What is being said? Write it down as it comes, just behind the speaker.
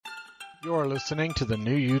You're listening to the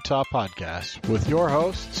New Utah Podcast with your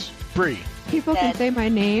hosts, Bree, People can say my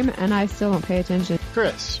name and I still don't pay attention.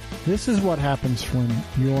 Chris, This is what happens when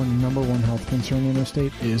your number one health concern in the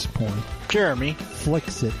state is porn. Jeremy,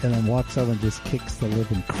 Flicks it and then walks over and just kicks the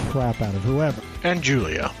living crap out of whoever. and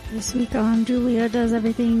Julia. This week on Julia Does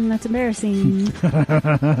Everything That's Embarrassing.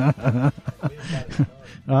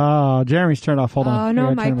 Oh, Jeremy's turned off. Hold on. Oh,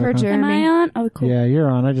 no, I gotta mic turn it for back on. Jeremy. Am I on? Oh, cool. Yeah, you're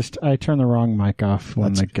on. I turned the wrong mic off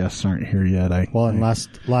when the guests aren't here yet. And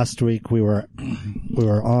last week we were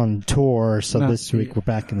on tour, so this week we're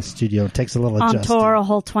back in the studio. It takes a little On adjusting. tour a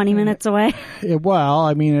whole 20 minutes away. Well,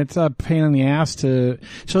 I mean, it's a pain in the ass to...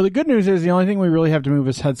 So the good news is the only thing we really have to move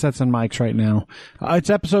is headsets and mics right now.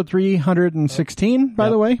 It's episode 316, by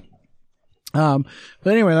the way. But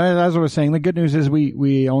anyway, as I was saying, the good news is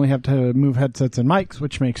we only have to move headsets and mics,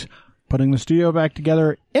 which makes putting the studio back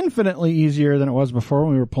together infinitely easier than it was before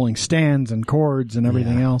when we were pulling stands and cords and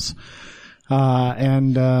everything else. I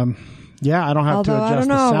don't have Although, to I adjust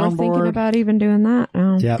don't know, the we're thinking soundboard. about even doing that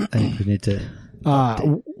now. Yep, I think we need to...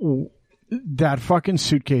 That fucking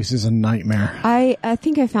suitcase is a nightmare. I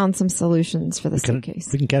think I found some solutions for the suitcase.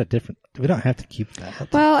 We can get it different. We don't have to keep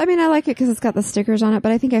that. Well, I mean, I like it because it's got the stickers on it,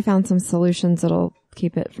 but I think I found some solutions that'll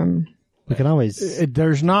keep it from... We can always...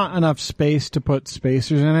 There's not enough space to put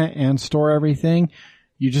spacers in it and store everything.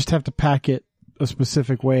 You just have to pack it a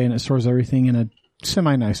specific way, and it stores everything in a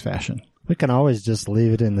semi-nice fashion. We can always just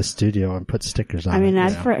leave it in the studio and put stickers on it. I mean,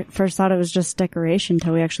 I first thought it was just decoration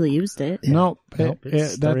until we actually used it. Yeah. Nope,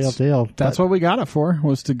 It's the real deal. That's what we got it for,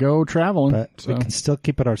 was to go traveling. But So we can still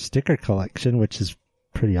keep it our sticker collection, which is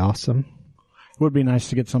pretty awesome. it would be nice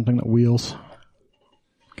to get something that wheels.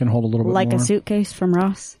 Can hold a little bit Like more. a suitcase from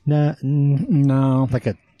Ross. No, No.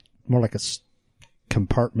 more like a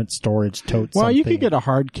compartment storage tote. Well, you something. could get a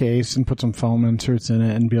hard case and put some foam inserts in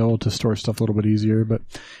it and be able to store stuff a little bit easier. But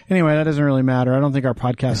anyway, that doesn't really matter. I don't think our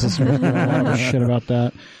podcast listeners give a lot of shit about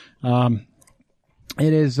that.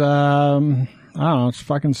 It is, I don't know, it's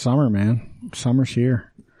fucking summer, man. Summer's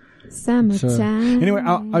here. Summertime. Anyway,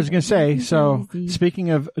 I was going to say, so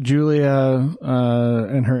speaking of Julia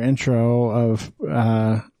and her intro of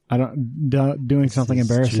doing something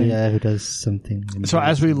embarrassing. Yeah, who does something embarrassing. So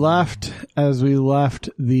as we left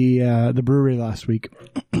the brewery last week,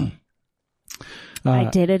 I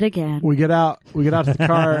did it again. we get out to the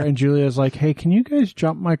car and Julia's like, "Hey, can you guys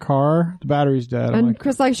jump my car? The battery's dead." I'm And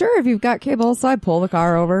Chris like, sure, if you've got cables, so I pull the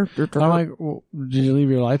car over. well, did you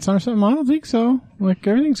leave your lights on or something? I don't think so. Like,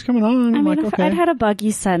 everything's coming on. I I'm mean, like, okay. I'd had a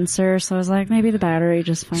buggy sensor, so I was like, maybe the battery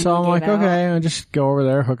just finally So I'm like, gave out. okay, I'll just go over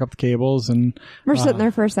there, hook up the cables, and We're sitting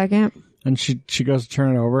there for a second. she goes to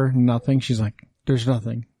turn it over, nothing. She's like, there's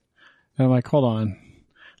nothing. And I'm like, hold on.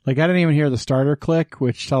 Like, I didn't even hear the starter click,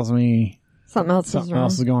 which tells me Something else is something wrong.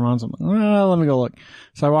 else is going on. So I'm like, well, let me go look.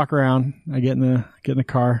 So I walk around, I get in the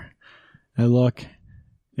car, I look.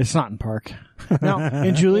 It's not in park. Now,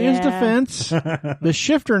 in Julia's defense, the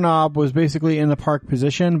shifter knob was basically in the park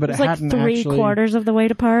position, but It it was like hadn't three-quarters of the way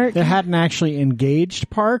to park. It hadn't actually engaged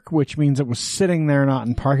park, which means it was sitting there, not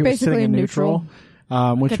in park. It was Basically sitting in neutral.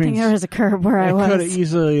 which Good thing means there was a curb where I it could have was.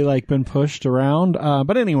 easily been pushed around.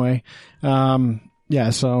 But anyway,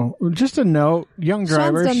 so just a note, young Sean's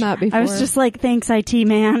drivers, done that before. I was just like, thanks, IT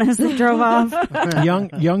man, as they drove off.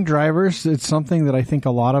 young drivers, it's something that I think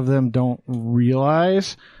a lot of them don't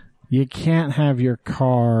realize. You can't have your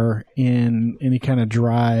car in any kind of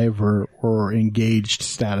drive or engaged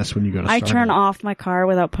status when you go to I start turn it. off my car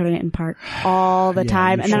without putting it in park all the Yeah,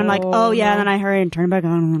 time. you And then I'm like, should. oh yeah, and then I hurry and turn it back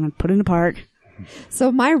on and then I put it in park.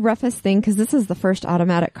 So my roughest thing, because this is the first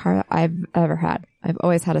automatic car I've ever had. I've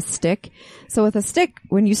always had a stick. So with a stick,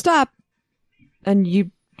 when you stop and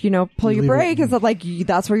you pull your leave brake, it. is it like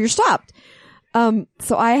that's where you're stopped?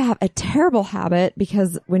 So I have a terrible habit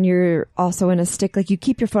because when you're also in a stick, like you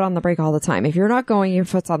keep your foot on the brake all the time. If you're not going, your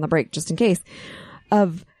foot's on the brake just in case,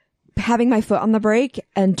 of having my foot on the brake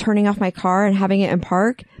and turning off my car and having it in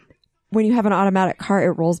park. When you have an automatic car, it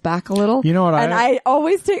rolls back a little. You know what And I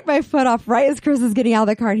always take my foot off right as Chris is getting out of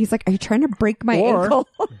the car. And he's like, are you trying to break my ankle?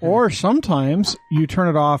 Or sometimes you turn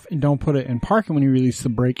it off and don't put it in park, and when you release the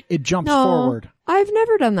brake, it jumps No, forward. I've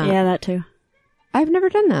never done that. Yeah, that too. I've never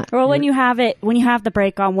done that. Or when you have the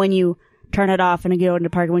brake on, when you turn it off and you go into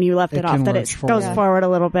park, when you left It it off, can that lurch it goes forward. forward a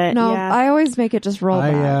little bit. No, yeah. I always make it just roll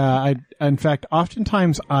back. In fact,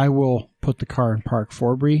 oftentimes I will put the car in park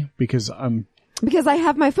for Bree because Because I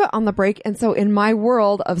have my foot on the brake, and so in my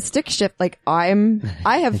world of stick shift, like I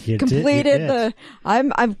have You completed did.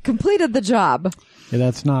 I've completed the job. Yeah,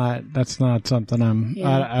 that's not something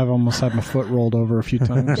I've almost had my foot rolled over a few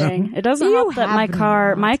times. Dang. It doesn't help that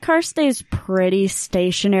my car stays pretty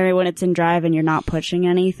stationary when it's in drive and you're not pushing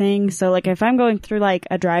anything. So like if I'm going through like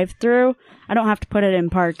a drive through, I don't have to put it in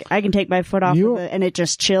park. I can take my foot off of it and it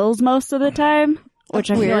just chills most of the time, which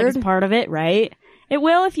I feel like is part of it, right? It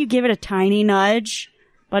will if you give it a tiny nudge.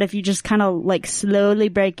 But if you just kind of like slowly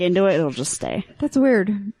break into it, it'll just stay. That's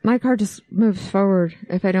weird. My car just moves forward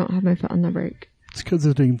if I don't have my foot on the brake. It's because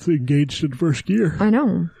it's engaged in first gear. I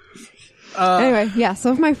know. Anyway, yeah,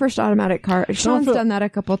 so my first automatic car. Sean's done that a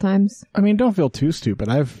couple times. I mean, don't feel too stupid.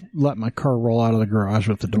 I've let my car roll out of the garage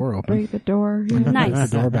with the door open. Break the door. Yeah.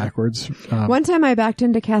 Nice. The door backwards. One time I backed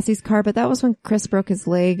into Cassie's car, but that was when Chris broke his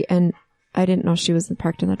leg and I didn't know she was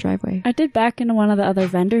parked in the driveway. I did back into one of the other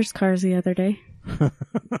vendors' cars the other day.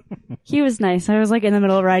 He was nice. I was like in the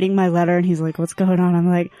middle of writing my letter and he's like, what's going on? I'm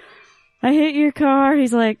like, I hit your car.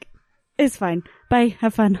 He's like, it's fine. Bye.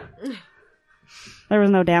 Have fun. There was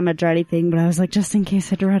no damage or anything, but I was like, just in case I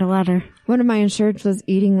had to write a letter. One of my insureds was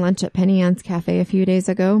eating lunch at Penny Ann's Cafe a few days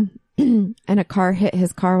ago and a car hit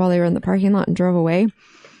his car while they were in the parking lot and drove away.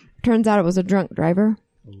 Turns out it was a drunk driver.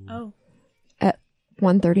 Oh. At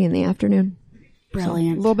 1:30 in the afternoon.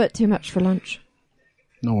 Brilliant. So, a little bit too much for lunch.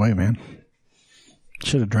 No way, man.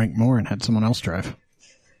 Should have drank more and had someone else drive.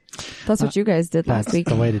 That's what you guys did last week.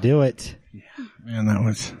 That's the way to do it. Man, that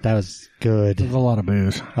was good. a lot of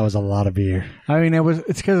booze. That was a lot of beer. I mean,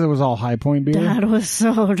 it's because it was all High Point beer. Dad was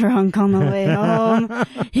so drunk on the way home.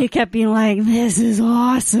 He kept being like, this is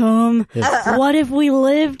awesome. What if we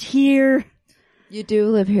lived here? You do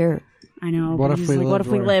live here. I know. What but if he's we like, what lived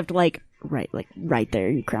if we where? lived right there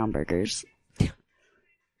in Crown Burgers?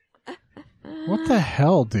 What the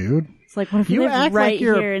hell, dude? It's like, what if we You lived act right like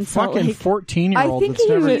you're here in Salt fucking Lake? 14-year-old I think that's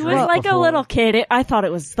never he He was drank like a before. little kid. I thought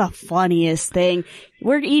it was the funniest thing.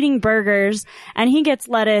 We're eating burgers, and he gets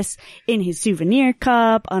lettuce in his souvenir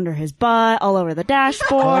cup, under his butt, all over the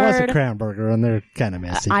dashboard. Oh, it was a Crown Burger, and they're kind of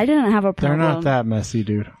messy. I didn't have a They're problem. not that messy,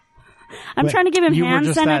 dude. I'm trying to give him You were hand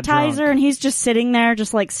just that sanitizer, drunk. and he's just sitting there,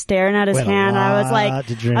 just like staring at his We had a hand. I was lot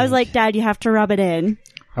to drink. like, Dad, you have to rub it in.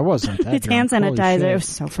 I wasn't that It's drunk. hand Holy sanitizer. shit. It was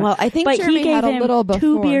so fun. Well, I think but Jeremy he gave had a him little 2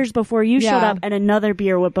 before. beers before you showed Yeah. up, and another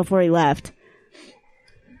beer before he left.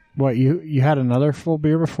 What, you had another full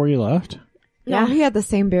beer before you left? Yeah, he had the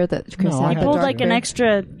same beer that Chris No, I had. had the Pulled dark like an beer.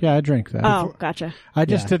 extra. Yeah, I drank that. Oh, gotcha. I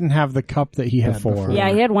just didn't have the cup that he had before. Yeah,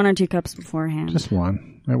 he had 1 or 2 cups beforehand. Just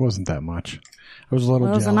one. It wasn't that much. I was a little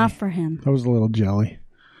Well, it was jelly. enough for him. I was a little jelly.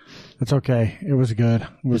 That's okay. It was good.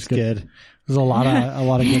 It was good. There's a lot of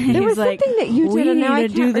good. There was He's like, something that you we did, and now I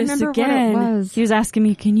need to can't do this remember again. what it was. He was asking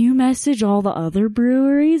me, can you message all the other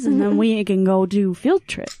breweries, and then we can go do field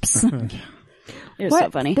trips. It was so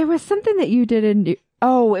funny. There was something that you did in.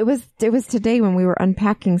 Oh, it was today when we were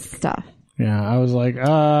unpacking stuff. Yeah, I was like,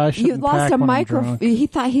 I You shouldn't lost pack a when I'm microphone. drunk. He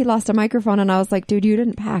thought he lost a microphone, and I was like, "Dude, you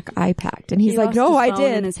didn't pack. I packed." And he's He like, lost "No, his I phone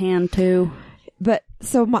in did." his hand too. But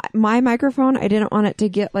so my microphone, I didn't want it to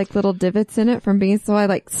get like little divots in it from being, so I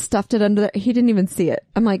like stuffed it under there. He didn't even see it.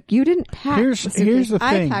 I'm like, "You didn't pack." Here's the suitcase. the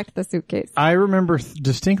thing. I packed the suitcase I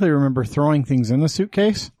distinctly remember throwing things in the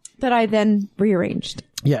suitcase. that I then rearranged.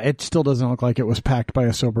 Yeah, it still doesn't look like it was packed by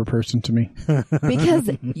a sober person to me. Because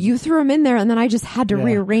you threw them in there, and then I just had to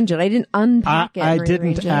rearrange it. I didn't unpack it. I and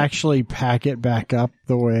rearrange didn't it. actually pack it back up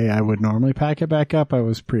the way I would normally pack it back up. I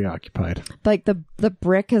was preoccupied. Like the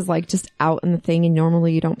brick is like just out in the thing, and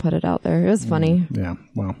normally you don't put it out there. It was funny. Yeah,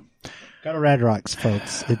 well. Go to Red Rocks,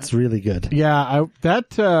 folks. It's really good. Yeah,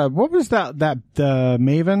 what was that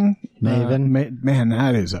Maven? Man,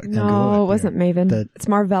 that is a No, good it wasn't Maven. It's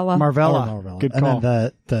Marvella. Marvella. Marvella. Good and call.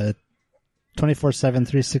 then the 24/7,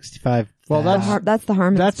 365. Well, That's the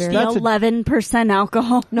Harmon That's- Spirit. that's- 11%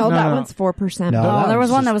 alcohol. No, No, that no. one's 4%. No, Oh, that there was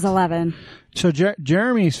was one that just- was 11. So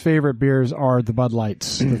Jeremy's favorite beers are the Bud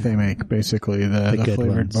Lights that they make, basically the good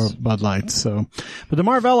flavored ones. Bud Lights. So, but the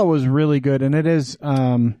Marvella was really good, and it is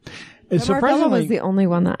it's Marvella surprisingly was the only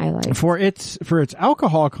one that I liked. for its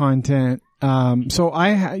alcohol content. So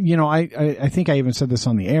I think I even said this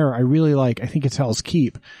on the air. I really like. I think it's Hell's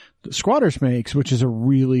Keep. Squatters makes, which is a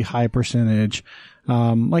really high percentage,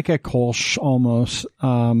 like a Kolsch almost.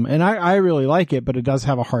 And I really like it, but it does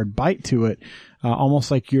have a hard bite to it,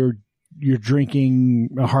 almost like you're drinking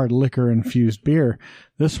a hard liquor infused beer.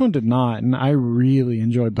 This one did not, and I really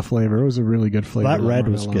enjoyed the flavor. It was a really good flavor. That red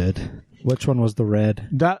was Marvella. good. Which one was the red?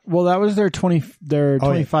 That was their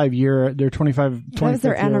 25 year, their 25th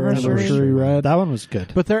their year anniversary. red. That one was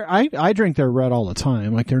good. But I drink their red all the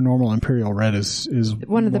time. Like their normal Imperial Red is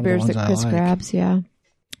One of the beers ones that I Chris like. grabs, yeah.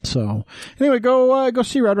 So anyway, go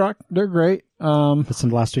see Red Rock. They're great. Listen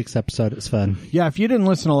to last week's episode. It's fun. Yeah, if you didn't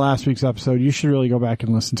listen to last week's episode, you should really go back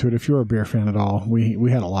and listen to it if you're a beer fan at all.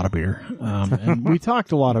 We had a lot of beer. And we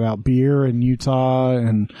talked a lot about beer in Utah,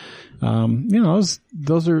 and those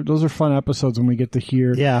are fun episodes when we get to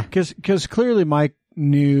hear. Yeah. Cuz clearly Mike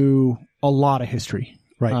knew a lot of history.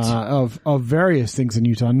 Right. Of various things in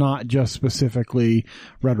Utah, not just specifically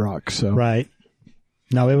Red Rock. So right.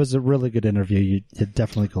 No, it was a really good interview. You'd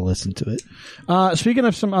definitely go listen to it. Speaking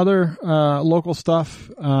of some other local stuff,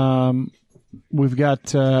 we've got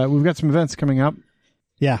some events coming up.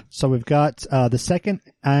 Yeah, so we've got the second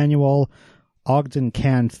annual Ogden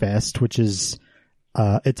Can Fest, which is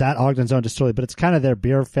it's at Ogden's own distillery, but it's kind of their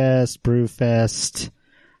beer fest, brew fest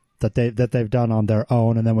that they've done on their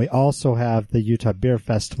own. And then we also have the Utah Beer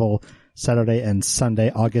Festival Saturday and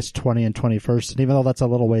Sunday, August 20 and 21st. And even though that's a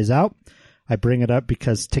little ways out, I bring it up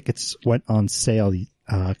because tickets went on sale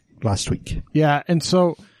last week. Yeah, and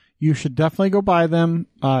so you should definitely go buy them.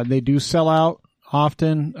 They do sell out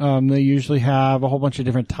often. They usually have a whole bunch of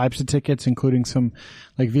different types of tickets, including some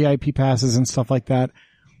like VIP passes and stuff like that.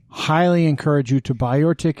 Highly encourage you to buy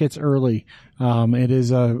your tickets early. It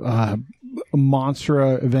is a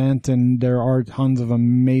monster event, and there are tons of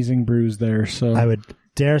amazing brews there. So I would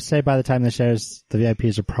dare say by the time this airs, the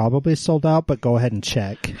VIPs are probably sold out, but go ahead and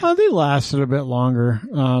check. They lasted a bit longer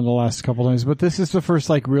the last couple of days, but this is the first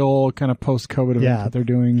like real kind of post-COVID event that they're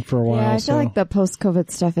doing for a while. Yeah, I feel like the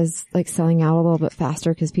post-COVID stuff is like selling out a little bit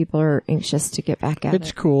faster because people are anxious to get back at it.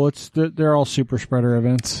 It's cool. They're all super spreader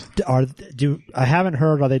events. I haven't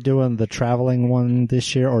heard, are they doing the traveling one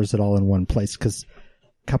this year, or is it all in one place? Because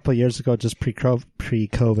a couple of years ago, just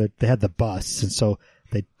pre-COVID, they had the bus, and so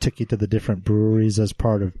they took you to the different breweries as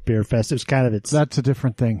part of Beer Fest. It was kind of That's a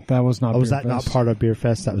different thing. That was not. Was that not part of Beer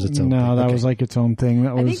Fest? That was its own. No, thing. that was like its own thing.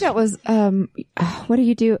 I think that was. What do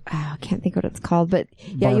you do? I can't think what it's called, but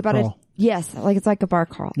yeah, bar you bought crawl. Yes, like it's like a bar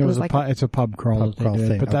crawl. It's a pub crawl that they did,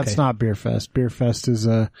 thing. but that's Okay. not Beer Fest. Beer Fest is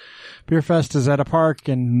at a park,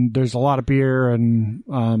 and there's a lot of beer, and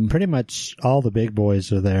pretty much all the big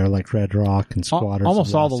boys are there, like Red Rock and Squatters. Almost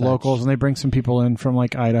and all the locals, and they bring some people in from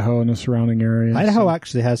like Idaho and the surrounding area. Idaho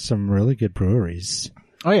actually has some really good breweries.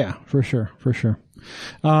 Oh yeah, for sure.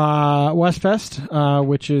 Westfest,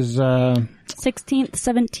 which is 16th,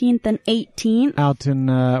 17th, and 18th. out in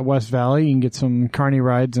West Valley. You can get some carny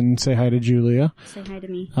rides and say hi to Julia. Say hi to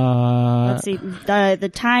me. Let's Let's see.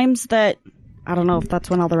 The times that, I don't know if that's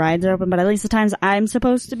when all the rides are open, but at least the times I'm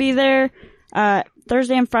supposed to be there,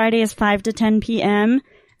 Thursday and Friday is 5 to 10 p.m.,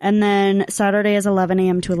 and then Saturday is 11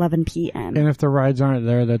 a.m. to 11 p.m. And if the rides aren't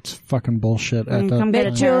there, that's fucking bullshit. Come get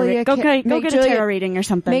a Julia- tarot reading. Go make get a Julia- tarot reading or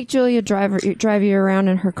something. Make Julia drive you around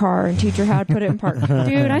in her car and teach her how to put it in park.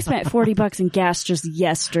 Dude, I spent $40 in gas just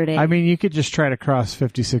yesterday. I mean, you could just try to cross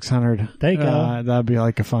 5600. There you go. That'd be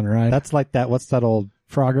like a fun ride. That's like that. What's that old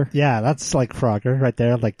Frogger. Yeah, that's like Frogger right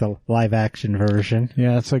there, like the live action version.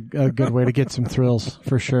 Yeah, it's a good way to get some thrills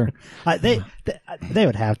for sure. They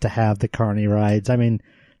would have to have the carny rides. I mean,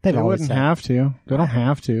 they wouldn't have to. They don't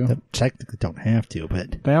have to. They technically don't have to,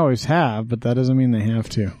 but they always have. But that doesn't mean they have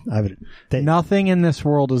to. Nothing in this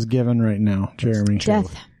world is given right now, Jeremy.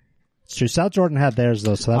 Death. It's true. South Jordan had theirs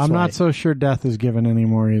though, so that's. I'm not so sure death is given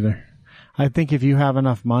anymore either. I think if you have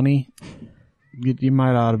enough money, you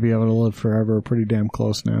might ought to be able to live forever. Pretty damn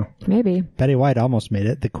close now. Maybe. Betty White almost made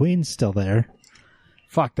it. The Queen's still there.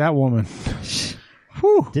 Fuck that woman.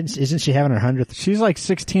 Whew. Isn't she having her 100th? She's like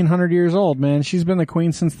 1,600 years old, man. She's been the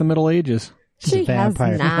queen since the Middle Ages. She has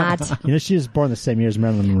not. You know, she was born the same year as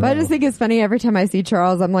Marilyn Monroe. But I just think it's funny every time I see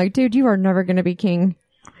Charles, I'm like, dude, you are never going to be king.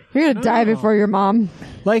 You're going to die before your mom.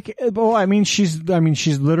 Like, well, I mean, she's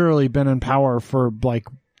literally been in power for like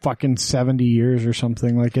fucking 70 years or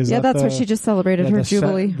something. Like, that's what she just celebrated her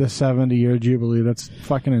Jubilee. The 70-year Jubilee. That's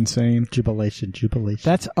fucking insane. Jubilation.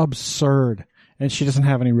 That's absurd. And she doesn't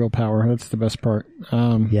have any real power. That's the best part.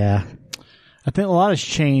 Yeah. I think a lot has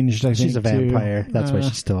changed. She's a vampire. That's why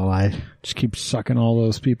she's still alive. Just keeps sucking all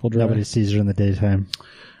those people dry. Nobody sees her in the daytime.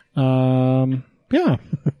 Yeah.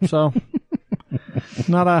 So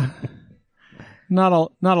not a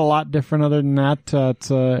lot different other than that.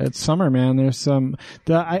 It's summer, man. There's some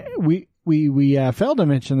we failed to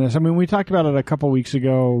mention this. I mean, we talked about it a couple weeks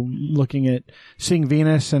ago, looking at seeing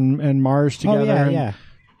Venus and Mars together. Oh, yeah.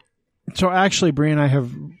 So actually, Bree and I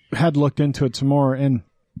had looked into it some more, and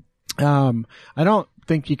I don't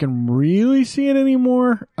think you can really see it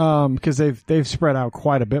anymore because they've spread out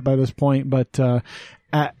quite a bit by this point. But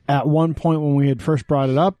at one point when we had first brought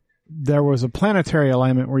it up, there was a planetary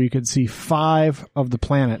alignment where you could see 5 of the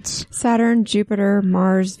planets: Saturn, Jupiter,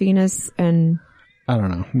 Mars, Venus, and I don't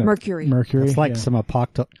know. Mercury. It's like yeah. some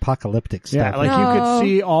apocalyptic stuff. Yeah, like No. you could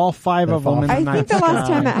see all 5 of them in the I night think the last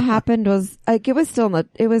sky. time it happened was like it was still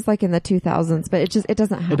it was like in the 2000s, but it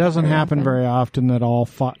doesn't happen. It doesn't very happen often. very often that all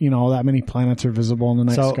that many planets are visible in the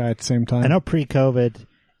night So, sky at the same time. I know pre-COVID,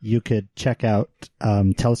 you could check out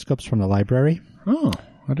telescopes from the library. Oh,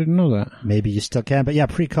 I didn't know that. Maybe you still can, but yeah,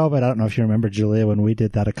 pre-COVID, I don't know if you remember, Julia, when we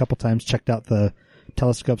did that a couple times, checked out the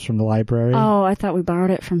telescopes from the library. Oh, I thought we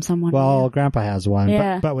borrowed it from someone. Well, Grandpa has one,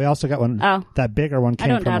 Yeah. but we also got one. Oh. That bigger one I came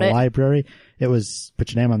don't from doubt the it. library. It was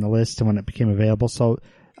put your name on the list, and when it became available, so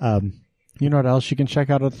You know what else you can check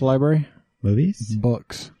out at the library? movies,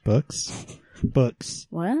 Books. books.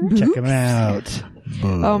 What? Check them out.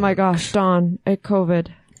 Oh my gosh, Don, at COVID.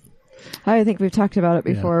 I think we've talked about it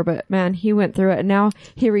before, but man, he went through it, and now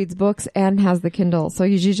he reads books and has the Kindle. So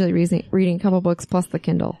he's usually reading a couple books plus the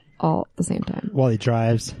Kindle all at the same time. While he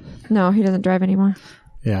drives. No, he doesn't drive anymore.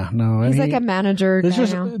 Yeah, no. He's like a manager guy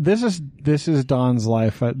now. This is Don's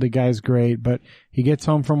life. The guy's great, but he gets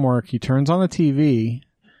home from work. He turns on the TV.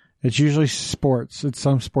 It's usually sports. It's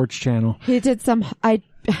some sports channel. He did some. I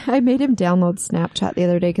made him download Snapchat the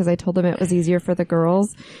other day because I told him it was easier for the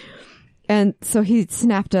girls, and so he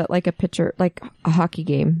snapped a picture, like a hockey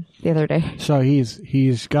game, the other day. So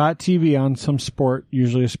he's got TV on some sport,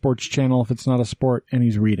 usually a sports channel if it's not a sport, and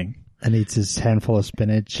he's reading. And eats his handful of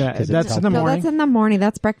spinach. Yeah, 'cause that's it's in the healthy. No, morning. that's in the morning.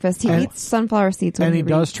 That's breakfast. He eats sunflower seeds when And he reads.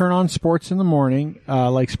 does turn on sports in the morning,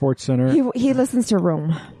 like Sports Center. He listens to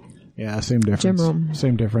Rome. Yeah, same difference. Jim Rome.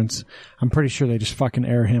 Same difference. I'm pretty sure they just fucking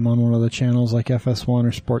air him on one of the channels like FS1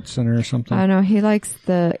 or Sports Center or something. I know he likes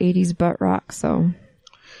the 80s butt rock, so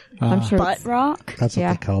I'm sure. Butt rock? That's what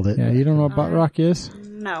Yeah. they called it. Yeah, you don't know what butt rock is?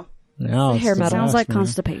 No. Yeah, hair metal. Sounds like man.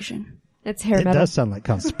 constipation. It's hair It metal. does sound like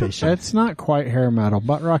constipation. It's not quite hair metal.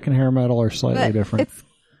 Butt rock and hair metal are slightly But different. it's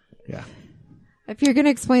Yeah. if you're going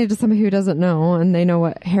to explain it to somebody who doesn't know and they know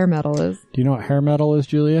what hair metal is. Do you know what hair metal is,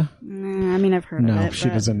 Julia? I mean, I've heard of No, it. she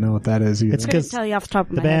but doesn't know what that is either. It's I couldn't 'cause tell you off the top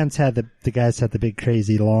of the my head. bands had the guys had the big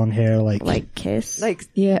crazy long hair, like Kiss. Like,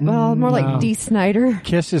 yeah, well, more No. like Dee Snider.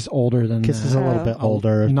 Kiss is older than Kiss that. is a little bit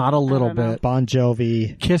older. Not a little I don't know. bit. Bon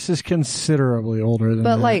Jovi. Kiss is considerably older than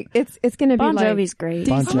But that. like, it's going to be Bon like Jovi's great.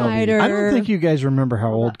 Dee Bon Jovi. Snider. I don't think you guys remember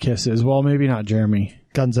how old Kiss is. Well, maybe not Jeremy.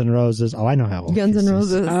 Guns N' Roses. Oh, I know how old Guns Kiss N' is.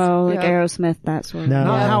 Roses. Oh, like Yeah. Aerosmith, that sort of. No.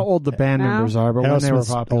 Not how old the band No. members are, but when they were Aerosmith's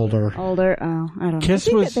popular. older. Older. Oh, I don't know. I Kiss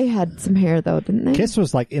think was that they had some hair though, didn't they? Kiss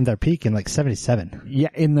was like in their peak in like 77. yeah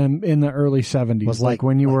in the early 70s, Was like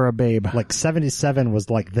when you were a babe. Like 77 was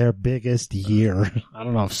like their biggest year. I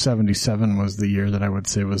don't know if 77 was the year that I would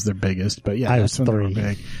say was their biggest, but yeah, I that's was when they were 3.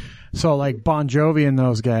 big. So like Bon Jovi and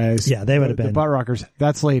those guys, Yeah, they would have the been butt rockers.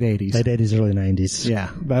 That's late 80s. late 80s, early 90s. Yeah,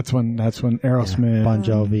 that's when Aerosmith. Bon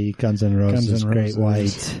Jovi, Guns N' Roses, Guns N' Great Roses.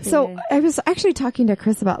 White. So I was actually talking to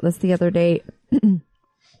Chris about this the other day.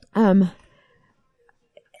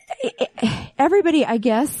 Everybody, I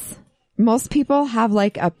guess, most people have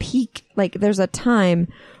like a peak, like there's a time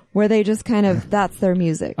where they just kind of, that's their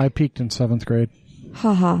music. I peaked in 7th grade.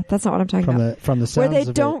 Haha, that's not what I'm talking about. From the Where sounds they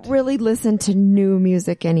of don't it, really listen to new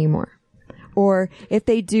music anymore. Or if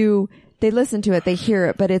they do, they listen to it, they hear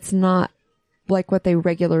it, but it's not like what they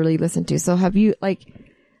regularly listen to. So have you, like,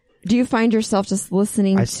 do you find yourself just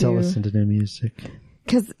listening I to... still listen to new music.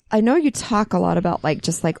 Because I know you talk a lot about like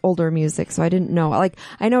just like older music, so I didn't know. Like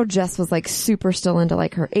I know Jess was like super still into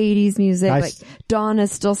like her 80s music. Like Dawn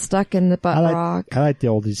is still stuck in the butt rock. I like the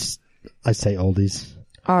oldies. I say oldies.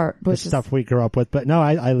 Art, The which is, stuff we grew up with. But no,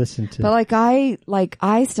 I listen to. but I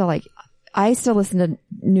still listen to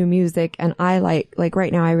new music, and I like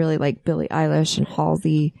right now I really like Billie Eilish and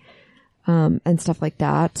Halsey, and stuff like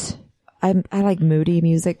that. I like moody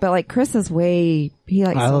music, but like Chris is he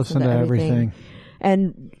likes I to listen to everything.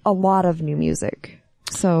 and a lot of new music.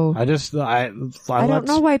 So I don't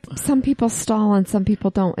know why some people stall and some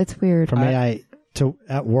people don't. It's weird. For me,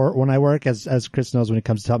 at work, when I work, as Chris knows, when it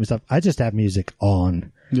comes to help me stuff, I just have music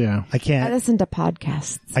on. Yeah. I can't. I listen to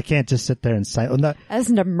podcasts. I can't just sit there and silent. I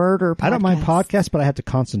listen to murder podcasts. I don't mind podcasts, but I have to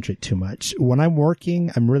concentrate too much. When I'm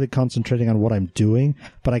working, I'm really concentrating on what I'm doing,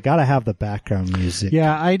 but I gotta have the background music.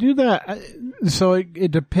 Yeah, I do that. So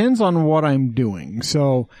it depends on what I'm doing.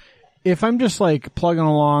 So if I'm just like plugging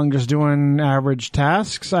along, just doing average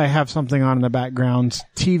tasks, I have something on in the background,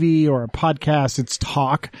 TV or a podcast. It's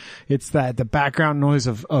talk. It's the background noise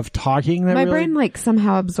of talking. That My really, brain like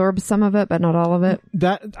somehow absorbs some of it, but not all of it.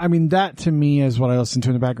 that to me is what I listen to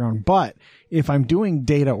in the background. But if I'm doing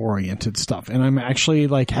data oriented stuff and I'm actually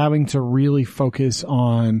like having to really focus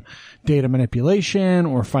on data manipulation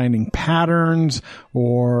or finding patterns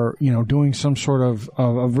or, doing some sort of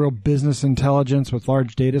real business intelligence with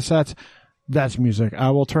large data sets, that's music. I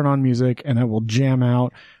will turn on music and I will jam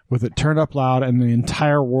out with it turned up loud, and the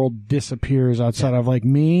entire world disappears outside of like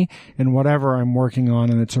me and whatever I'm working on,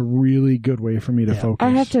 and it's a really good way for me to focus. I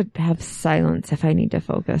have to have silence if I need to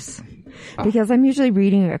focus. Because I'm usually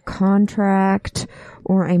reading a contract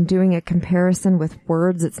or I'm doing a comparison with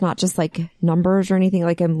words. It's not just like numbers or anything.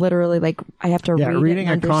 Like I'm literally like, I have to read it reading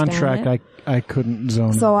and a contract, it. I couldn't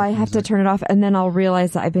zone. So I have to turn it off, and then I'll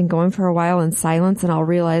realize that I've been going for a while in silence, and I'll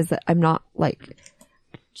realize that I'm not like,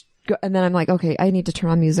 and then I'm like, okay, I need to turn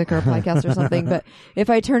on music or a podcast or something. But if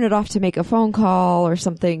I turn it off to make a phone call or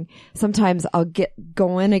something, sometimes I'll get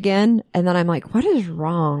going again, and then I'm like, what is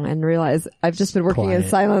wrong? And realize I've just been working in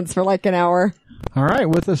silence for like an hour. All right,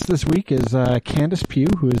 with us this week is Candace Pugh,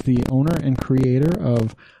 who is the owner and creator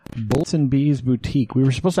of Bolts and Bees Boutique. We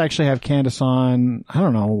were supposed to actually have Candace on, I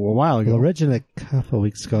don't know, a while ago. Well, originally a couple of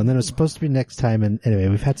weeks ago, and then it was supposed to be next time. And anyway,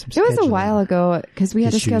 we've had some. It was a while ago because we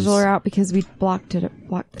had to issues. schedule her out because we blocked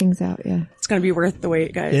things out. Yeah, It's going to be worth the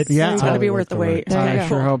wait, guys. It's It's going to be worth the wait. There you I go.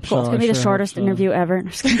 sure hope so. It's going to be the I sure shortest hope so. interview ever.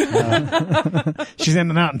 She's in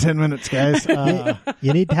and out in 10 minutes, guys.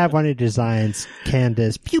 You need to have one of your designs,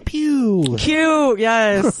 Candace. Pew pew. Cute,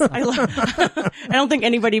 yes. I don't think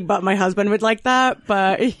anybody but my husband would like that,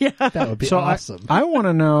 but yeah. That would be So awesome. I want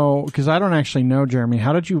to know, because I don't actually know, Jeremy,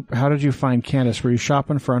 how did you find Candace? Were you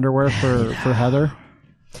shopping for underwear for Heather?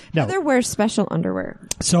 No. Heather wears special underwear.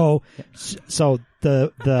 So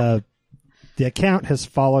the account has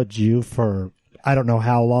followed you for I don't know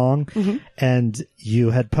how long, and you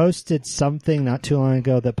had posted something not too long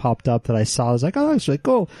ago that popped up that I saw. I was like, oh, that's really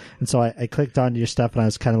cool. And so I clicked onto your stuff, and I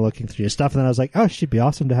was kind of looking through your stuff, and then I was like, oh, she'd be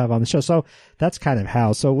awesome to have on the show. So that's kind of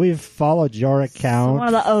how. So we've followed your account.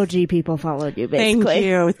 One of the OG people followed you,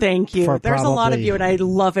 basically. Thank you. For There's a lot of probably- you, and I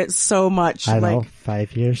love it so much. I don't know,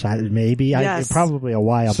 5 years, maybe. Yes. Probably a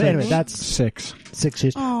while. But anyway, that's 6. 6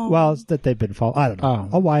 years. Oh. Well, it's that they've been following. I don't know.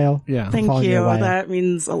 Oh. A while. Yeah. Thank following you a you. while. That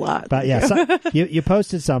means a lot. But yeah, so you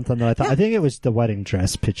posted something that I thought, I think it was the wedding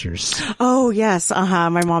dress pictures. Oh, yes.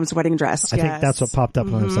 My mom's wedding dress. I think that's what popped up,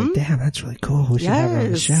 and I was like, damn, that's really cool. We should have her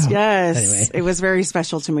on the show. Yes. Anyway, It was very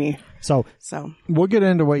special to me. so So, We'll get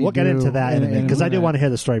into what you we'll get do into that in a minute, because I do want to hear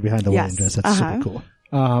the story behind the Yes. wedding dress. That's super cool.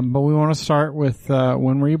 But we want to start with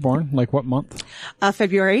when were you born? Like what month?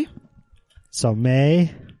 February. So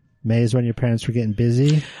May is when your parents were getting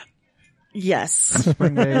busy. Yes.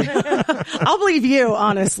 Spring day. I'll believe you,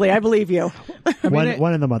 honestly. I believe you.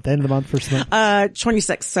 One in the month, end of the month, first month.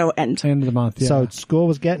 26, so end. End of the month. Yeah. So school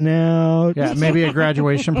was getting out. yeah, maybe a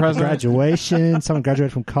graduation present. Graduation. Someone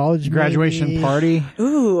graduated from college. Graduation maybe. party.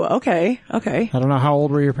 Ooh, okay. I don't know, how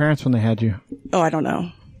old were your parents when they had you? Oh, I don't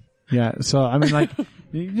know. Yeah. So I mean, like,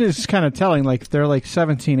 it's kind of telling. Like they're like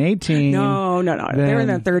 17, 18. No. They're in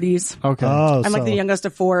their 30s. Okay. Oh, I'm like the youngest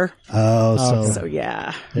of 4. Oh, So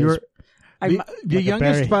yeah. You were I'm the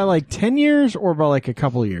youngest berry. by like 10 years or by like a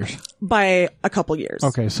couple of years? by a couple years.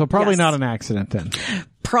 Okay. So probably Yes. not an accident then.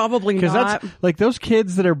 Probably Because not. that's like those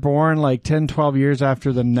kids that are born like 10, 12 years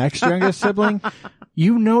after the next youngest sibling.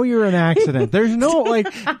 You know you're an accident. There's no like,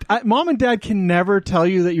 mom and dad can never tell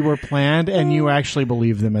you that you were planned, and you actually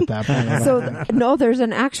believe them at that point. So no, there's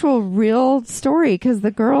an actual real story because the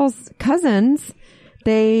girls' cousins,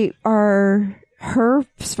 they are her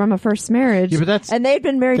from a first marriage. Yeah, but that's- and they'd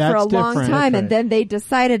been married for a that's long different. time, That's and then they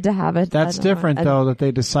decided to have it. That's different though, that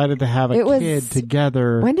they decided to have a It was- kid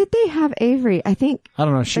together. When did they have Avery? I think I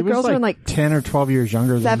don't know. She the was girls were like, like 10 or 12 years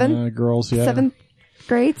younger seven- than the girls. Yeah. 7th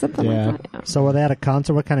grade, something Yeah. like that. Yeah. So were they at a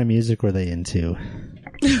concert? What kind of music were they into?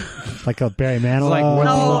 Like a Barry Manilow? Like what-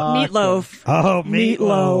 Oh, Meatloaf. Oh,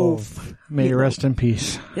 Meatloaf. May you rest in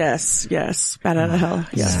peace. Yes. Bad out of hell.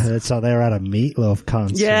 Yes. Yeah, so they were at a Meatloaf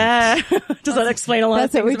concert. Yeah. Does that explain a lot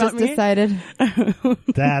That's of what things we about just me? decided.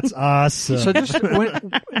 That's awesome. So just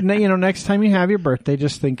next time you have your birthday,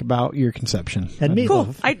 just think about your conception. and Meatloaf.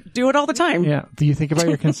 Cool. I do it all the time. Yeah. Do you think about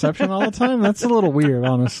your conception all the time? That's a little weird,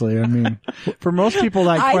 honestly. I mean, for most people,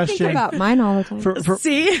 that I question. think about mine all the time. for,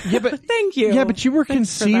 See? yeah, but Thank you. yeah, but you were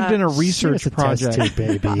conceived that. in a She was research a project. test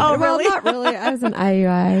tube baby. Oh, well, really? not really. I was an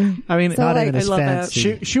IUI. I mean, So, Not like, even as I love that.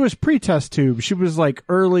 fancy. she was pre-test tube. She was like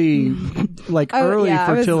early, Oh, yeah,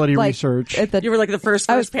 I was, fertility like, research. At the You were like the first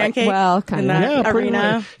I was like, pancake well, kind in of. that Yeah, pretty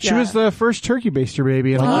arena. much. She was the first turkey baster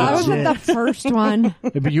baby, and I wasn't Legit. the first one.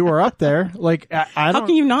 but you were up there. Like I How don't.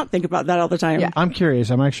 can you not think about that all the time? Yeah. I'm curious.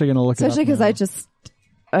 I'm actually going to look Especially it up. because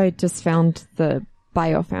I just found the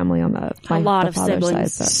bio family on the lot the of father's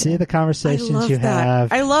siblings. Side, so. See the I conversations love you that.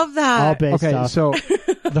 have. I love all that. based Okay, off. so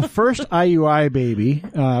the first IUI baby,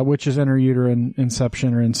 which is intrauterine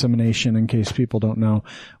inception or insemination, in case people don't know,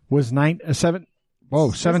 was Whoa,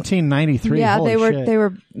 1793. Yeah, Holy shit. they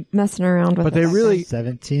were messing around with But it. they really,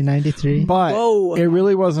 1793. but Whoa. it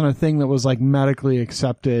really wasn't a thing that was like medically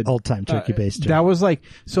accepted. Old time turkey baster. That was like,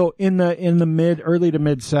 so in the early to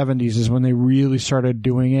mid 70s is when they really started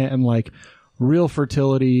doing it, and like real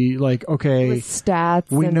fertility, like, okay, with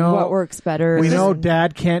stats we and know what works better. we know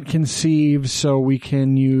dad can't conceive, so we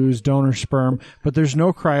can use donor sperm, but there's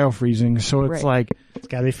no cryo freezing, so it's Right. like, It's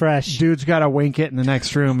gotta be fresh. dude's gotta wink it in the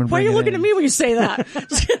next room and Why are bring you it looking in. at me when you say that?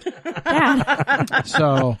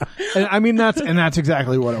 So, and I mean, that's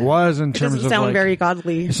exactly what it was in It terms doesn't of sound like, very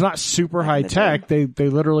godly. it's not super high tech. They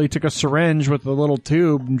literally took a syringe with a little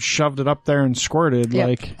tube and shoved it up there and squirted. Yep.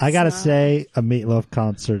 Like, I gotta say, a Meatloaf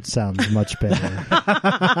concert sounds much better.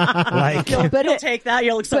 Like, but You'll it, take that.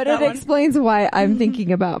 You'll accept but that it one. explains why I'm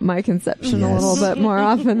thinking about my conception a little bit more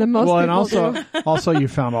often than most well, people and do. also you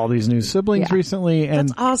found all these new siblings Yeah. recently, and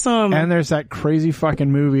That's awesome. and there's that crazy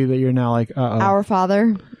fucking movie that you're now like, Our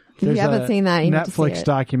Father. If you There's haven't a seen that, you need to see Netflix it.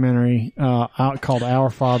 documentary out called Our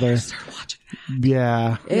Father.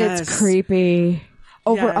 Yeah, It's Yes. creepy.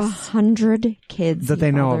 Over Yes. 100 kids that he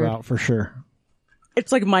they know fathered. about for sure.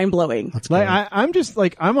 It's like mind blowing. let's Like go. I'm just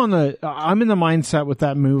like I'm in the mindset with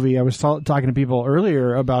that movie. I was talking to people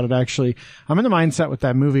earlier about it. Actually, I'm in the mindset with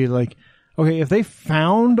that movie. Like, okay, if they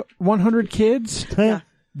found 100 kids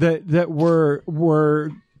that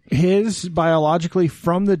were his biologically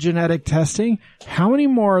from the genetic testing, how many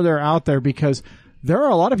more are there out there? Because there are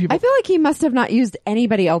a lot of people. I feel like he must have not used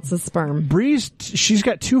anybody else's sperm. Bree's, she's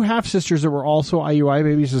got 2 half sisters that were also IUI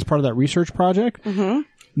babies as part of that research project. Mm-hmm.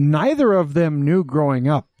 Neither of them knew growing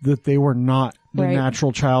up that they were not the Right.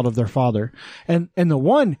 natural child of their father. And the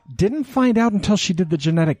one didn't find out until she did the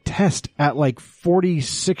genetic test at like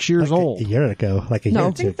 46 years old. a year ago, like a year No,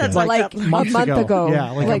 or two ago. that's But like like a Months month ago.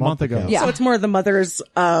 Yeah, like a month ago. Yeah. So it's more the mother's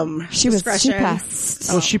She discretion. passed.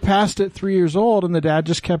 Well, she passed at 3 years old, and the dad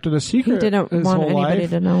just kept it a secret. He didn't his want whole anybody life.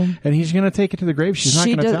 to know. And he's going to take it to the grave. She's not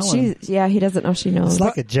going to tell him. Yeah, he doesn't know she knows. It's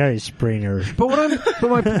like a Jerry Springer. But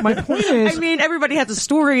my point is, I mean, everybody has a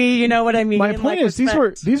story. You know what I mean? my And, point like, is, these were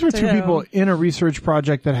respect two to people him. in a research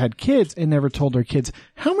project that had kids and never told their kids.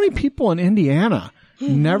 How many people in Indiana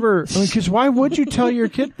never? Because why would you tell your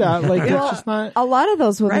kid that? Like, it's just not. A lot of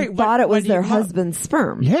those women Right, thought what it was do you their know? husband's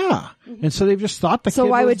sperm. Yeah, and so they've just thought the. So kid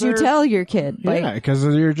why was would you their- tell your kid? Like, Yeah, because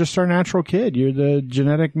you're just our natural kid. You're the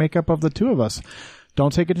genetic makeup of the two of us.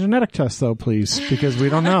 Don't take a genetic test though, please, because we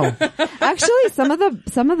don't know. actually, some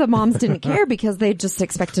of the moms didn't care because they just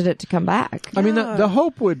expected it to come back. I mean, the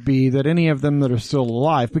hope would be that any of them that are still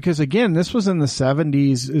alive, because again, this was in the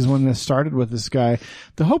 70s is when this started with this guy.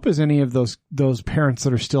 The hope is any of those parents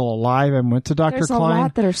that are still alive and went to Dr. There's a Klein,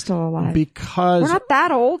 lot that are still alive. because We're not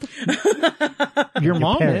that old. your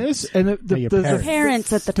mom parents. is, and Your parents.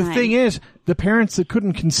 Parents at the the time. thing is, the parents that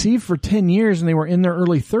couldn't conceive for 10 years and they were in their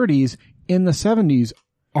early 30s in the 70s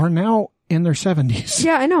are now in their 70s.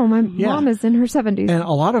 Yeah, I know. My mom is in her 70s. And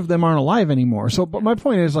a lot of them aren't alive anymore. So, but my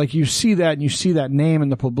point is, like, you see that and you see that name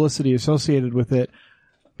and the publicity associated with it.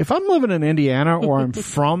 If I'm living in Indiana or I'm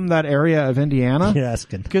from that area of Indiana, You're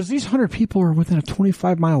asking. because these 100 people are within a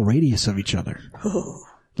 25-mile radius of each other.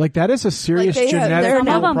 Like, that is a serious Like, genetic Some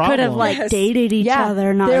of them problem. could have like dated each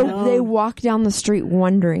other. Not they walk down the street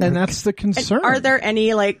wondering. and that's the concern. Are there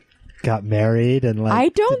any like Got married and like. I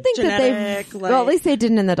don't think that genetic, they've. like- Well, at least they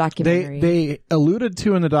didn't in the documentary. They alluded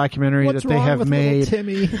to in the documentary What's that they wrong have with little made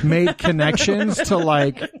Timmy? made connections to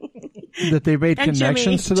like that they made And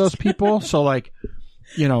connections Jimmy. to those people. So like,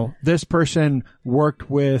 you know, this person worked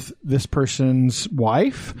with this person's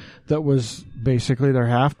wife that was basically their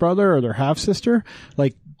half brother or their half sister.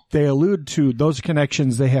 Like, they allude to those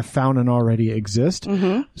connections they have found and already exist.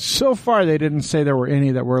 Mm-hmm. So far, they didn't say there were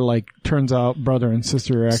any that were like, turns out brother and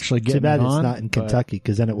sister are actually Too getting bad it it's on. not in but- Kentucky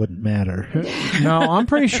because then it wouldn't matter. No, I'm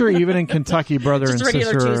pretty sure even in Kentucky, brother Just and a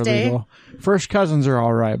regular sister are Tuesday? illegal. First cousins are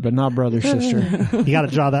all right, but not brother sister. You got to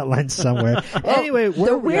draw that line somewhere. Anyway,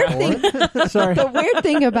 the weird thing, Sorry. the weird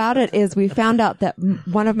thing about it is we found out that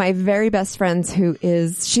one of my very best friends, who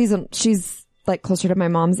is she's like closer to my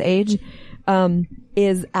mom's age,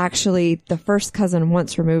 is actually the first cousin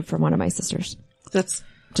once removed from one of my sisters. that's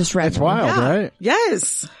Just randomly. It's wild, right?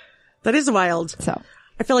 yes, that is wild. So,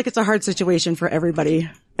 I feel like it's a hard situation for everybody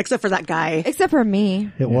except for that guy. except for me.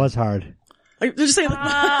 It was hard. Like, just say like,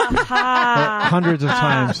 Hundreds of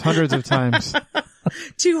times.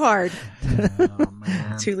 too hard,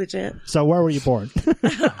 too legit. So where were you born?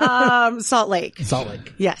 Salt Lake. Salt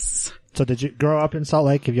Lake. Yes. So did you grow up in Salt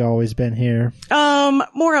Lake? Have you always been here?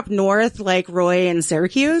 More up north, like Roy and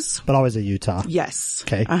Syracuse. But always a Utah. Yes.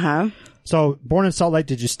 Okay. Uh huh. So born in Salt Lake,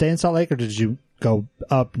 did you stay in Salt Lake or did you go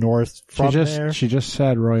up north from there. She just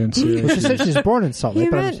said Roy and Sirius. Well, she said she's born in Salt Lake.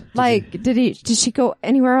 He meant, like, did she go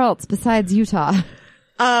anywhere else besides Utah?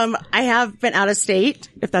 I have been out of state,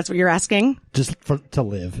 if that's what you're asking. Just to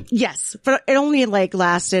live. Yes, but it only like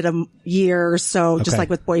lasted a year or so, just like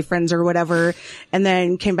with boyfriends or whatever, and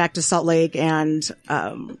then came back to Salt Lake and,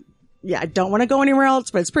 I don't want to go anywhere else,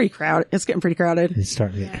 but it's pretty crowded. It's getting pretty crowded. It's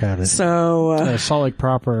starting to get crowded. So, Salt Lake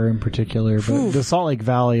proper in particular, but the Salt Lake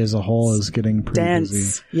Valley as a whole is getting pretty dense.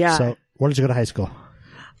 busy. Yeah. So, where did you go to high school?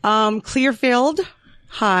 Clearfield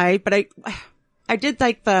High, but I did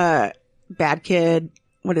like the bad kid,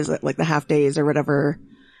 what is it, like the half days or whatever.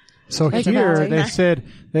 So Like here Valley. they said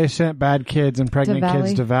they sent bad kids and pregnant To kids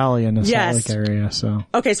Valley. to Valley in the Yes. Salt Lake area. So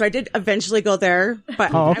Okay, so I did eventually go there,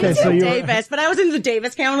 but Oh, okay, I was so in you were- Davis, but I was in the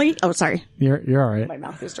Davis County. Oh, sorry. you're all right. My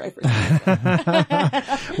mouth is dry for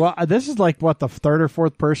some. Well, this is like what the third or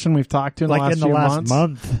fourth person we've talked to in Like the last in the few last months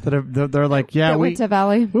month. that have, they're like, yeah, That we went to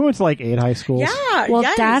Valley. went to like 8 high schools. Yeah, Well,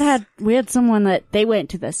 yes. we had someone that they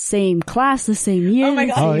went to the same class, the same year. Oh my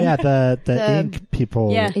God. Oh, yeah, the ink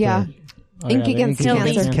people. Yeah. Yeah. Oh, Ink the Against Ink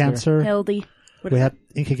Cancer. Cancer. Hildy. We had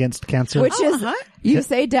Ink Against Cancer. Which is, you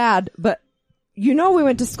say dad, but we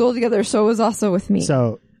went to school together, so it was also with me.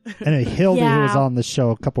 So, anyway, Hildy, who Yeah. was on the show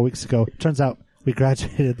a couple weeks ago, turns out we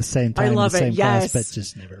graduated at the same time I love in the it. same Yes. class, but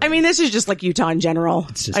just never. I mean, this is just like Utah in general.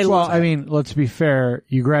 just- I Well, love I mean, let's be fair.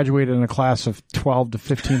 You graduated in a class of 12 to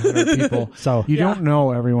 1,500 people. So- you Yeah. don't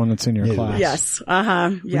know everyone that's in your No. class. Yes.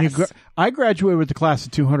 Yes. When I graduated with the class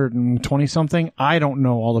of 220 something. I don't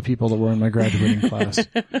know all the people that were in my graduating class.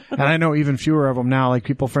 And I know even fewer of them now. Like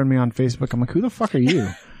people friend me on Facebook. I'm like, who the fuck are you?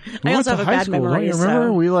 We I went also to have a high bad school, don't memory, you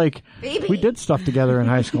remember? so- We did stuff together in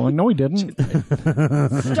high school. Like, no, we didn't.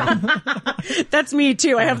 That's me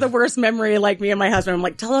too. I have the worst memory, like me and my husband. I'm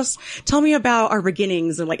like, tell me about our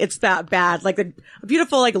beginnings. And like, it's that bad. Like a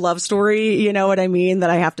beautiful, like love story, you know what I mean? That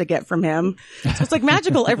I have to get from him. So it's like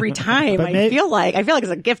magical every time. But I feel like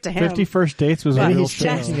it's a gift to him. 50 First Dates was a Maybe real he's show.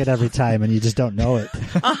 changing it every time and you just don't know it.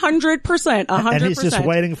 100%. And he's just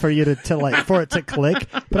waiting for you to like, for it to click.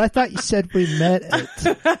 But I thought you said we met at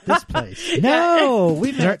this place. No,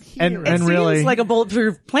 we met here. And It really, seems like a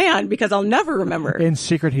bulletproof plan because I'll never remember. in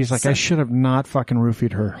secret, he's like, I should have not fucking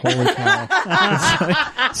roofied her. Holy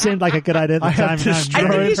cow. Seemed like a good idea at the I have time. to Now I'm destroy I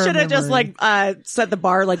think he her should have just memory. like set the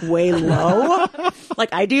bar like way low,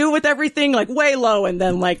 like I do with everything, like way low, and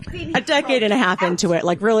then like a decade and a half into it,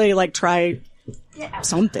 like really like try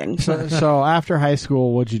something. So after high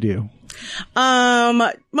school, what'd you do?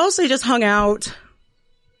 Mostly just hung out.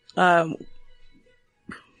 to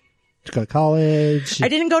go to college. I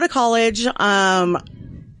didn't go to college.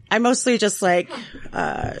 I mostly just like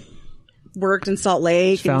worked in Salt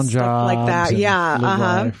Lake Just found and stuff jobs like that. and Yeah.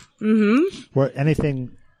 lived life. Were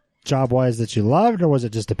anything job wise that you loved, or was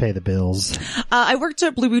it just to pay the bills? I worked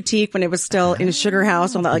at Blue Boutique when it was still in Sugar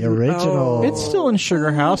House on that like The original. It's still in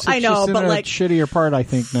Sugar House. It's I know, just in but a like- shittier part, I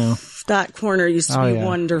think now. that corner used to Oh, be yeah.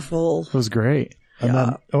 wonderful. It was great. And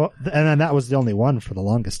then that was the only one for the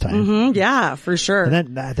longest time. Yeah, for sure.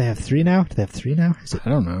 And then they have 3 now. Do they have 3 now? Is it? I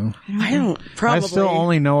don't know. I don't probably. I still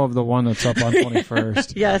only know of the one that's up on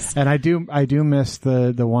 21st. Yes. And I do miss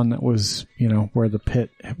the one that was, where the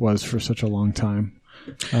pit was for such a long time.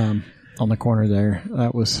 On the corner there.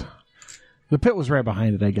 The pit was right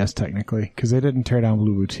behind it, I guess, technically, because they didn't tear down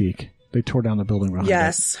Blue Boutique. They tore down the building behind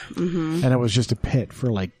Yes. it. And it was just a pit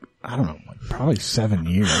for like, I don't know, probably 7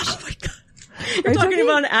 years. You're talking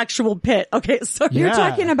about an actual pit. Okay, so Yeah. You're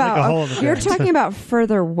talking Like a hole in about the you're ground. talking about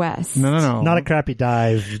further west. No. Not a crappy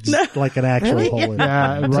dive, just like an actual hole.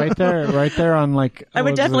 Yeah, right there on like. I would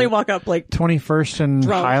what is definitely it? walk up like 21st and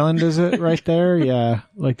Drunk. Highland, is it right there? Yeah,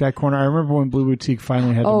 like that corner. I remember when Blue Boutique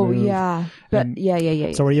finally had to Oh move. yeah, but And-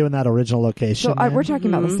 yeah. So were you in that original location? So we're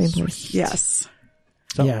talking about the same place. yes.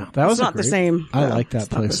 Yeah, that was It's not the great- same. I No, like that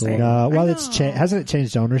it's not the place a same. lot. well, hasn't it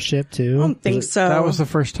changed ownership too? I don't think so. That was the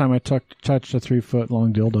first time I touched a 3-foot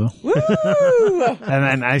long dildo, Woo! and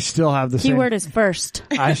then I still have the same. Keyword is first.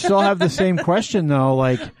 I still have the same question though.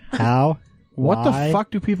 Like, How? what Why? the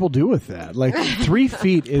fuck do people do with that? Like, 3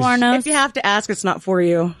 feet is. Pornos. If you have to ask, it's not for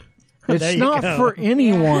you. There It's you not go. for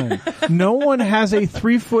anyone. No one has a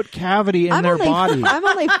 3-foot cavity in their body. I'm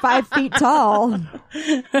only 5 feet tall.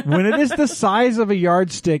 When it is the size of a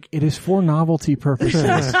yardstick, it is for novelty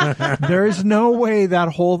purposes. There's no way that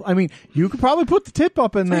whole, you could probably put the tip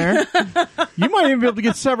up in there. You might even be able to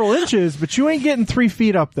get several inches, but you ain't getting 3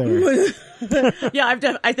 feet up there. Yeah,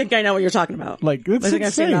 I think I know what you're talking about. Like, it's I think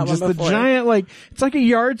I've seen insane. that one Just the before. giant, it's like a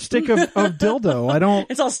yardstick of dildo. I don't,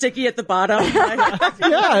 It's all sticky at the bottom.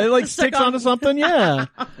 yeah, it sticks onto something. Yeah.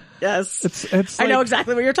 Yes. It's I know like-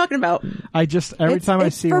 exactly what you're talking about. I just, every time I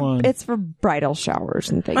see one. It's for bridal showers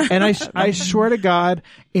and things. And I swear to God,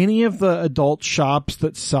 any of the adult shops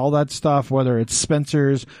that sell that stuff, whether it's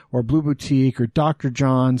Spencer's or Blue Boutique or Dr.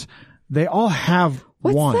 John's, they all have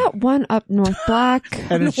What's one. that one up North Black?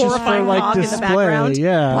 And it's just for Horrifying like hog in the display. background.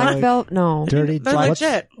 Yeah. Black like- Velvet? No. Dirty. They're what's-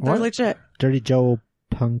 legit. They're what? legit. Dirty Joe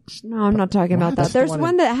Punks. No, I'm not talking about that. That's the There's one one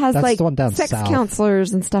in- that has that's like the one down sex south.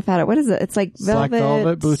 counselors and stuff at it. What is it? It's like Black velvet.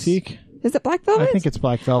 Velvet Boutique. Is it Black Velvet? I think it's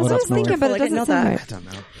Black That's Velvet what I up was thinking, north. but it Like, I doesn't know sound that.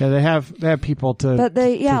 right. Yeah, they have people to. But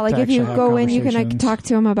they, yeah, like if you actually have go in, you can like conversations. talk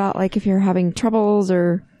to them about like if you're having troubles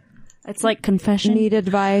or It's like confession. need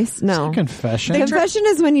advice. No. Confession. Confession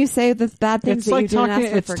is when you say the bad things It's that like you didn't talking.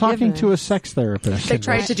 ask for It's talking forgiveness. to a sex therapist. They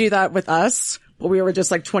tried to do that with us, but we were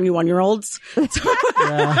just like 21-year-olds.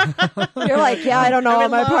 You're like, yeah, I don't know I how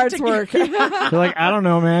would my love parts to- work. You're like, I don't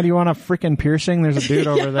know, man. You want a freaking piercing? There's a dude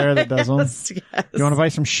over there that does them. Yes, yes. You want to buy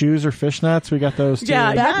some shoes or fishnets? We got those too.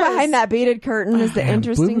 Yeah, Back Yes. behind that beaded curtain is the Man,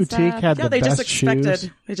 interesting Blue Boutique stuff. had Yeah, the they just best expected. shoes.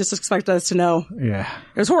 They just expected us to know. Yeah.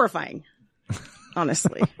 It was horrifying.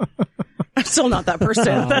 Honestly. I'm still not that person.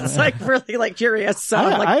 That's like really like curious. So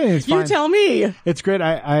I'm like, I think it's you fine. tell me. It's great.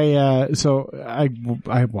 I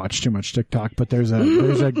watch too much TikTok, but there's a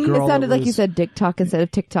girl. It sounded that like you was- said TikTok instead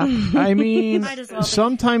of TikTok. I mean, Might as well be.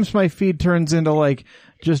 sometimes my feed turns into like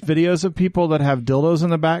just videos of people that have dildos in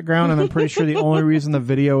the background, and I'm pretty sure the only reason the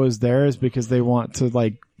video is there is because they want to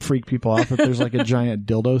like freak people out that there's like a giant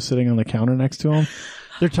dildo sitting on the counter next to them.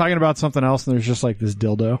 They're talking about something else, and there's just like this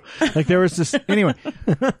dildo. Like there was this anyway,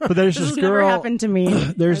 but there's This this has never girl. happened to me.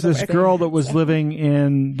 There's by the this way. girl that was living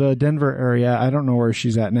in the Denver area. I don't know where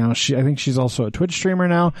she's at now. I think she's also a Twitch streamer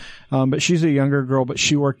now. But she's a younger girl, but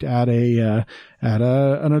she worked at an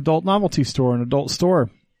adult novelty store, an adult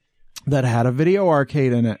store that had a video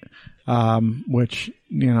arcade in it. Which,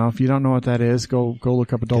 you know, if you don't know what that is, go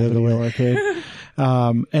look up adult video arcade.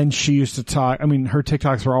 And she used to talk, I mean, her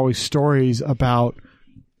TikToks were always stories about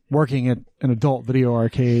working at an adult video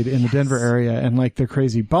arcade in the Denver area, and like the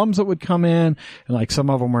crazy bums that would come in, and like some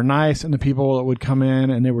of them were nice, and the people that would come in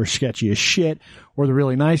and they were sketchy as shit, or the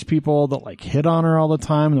really nice people that like hit on her all the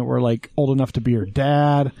time and that were like old enough to be her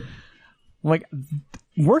dad. Like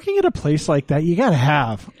working at a place like that, you gotta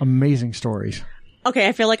have amazing stories. Okay,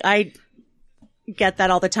 I feel like I get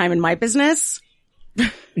that all the time in my business.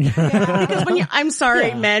 Because when I'm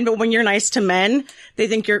sorry, men, but when you're nice to men, they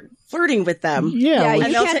think you're flirting with them. Yeah, like- you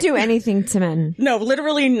And they'll can't say- do anything to men. No,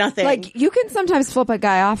 literally nothing. Like, you can sometimes flip a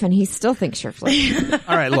guy off and he still thinks you're flirting.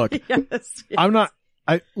 all right, look, yes. I'm not.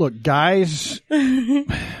 Look, guys.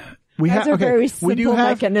 We That's a very we do simple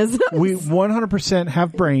have mechanism. we 100%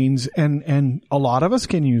 have brains, and a lot of us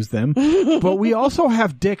can use them, but we also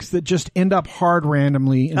have dicks that just end up hard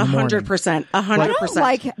randomly in the morning. 100%. I 100%. don't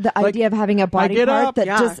like the idea of having a body get part up, that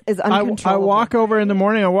yeah. just is I uncontrollable. walk over in the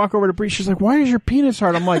morning. I walk over to Bree. She's like, "Why is your penis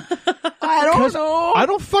hard?" I'm like, I don't know. I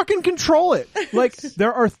don't fucking control it. Like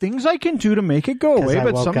there are things I can do to make it go away, I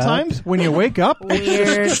but woke sometimes when you wake up,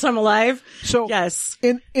 Because I'm alive. So Yes.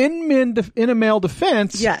 in a male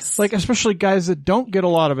defense, Yes. like especially guys that don't get a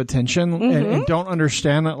lot of attention and don't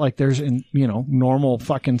understand that like there's normal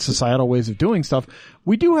fucking societal ways of doing stuff.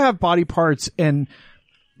 We do have body parts and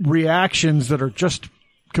reactions that are just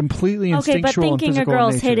completely Okay, instinctual but thinking and a physical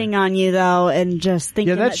girl's in nature. hitting on you though, and just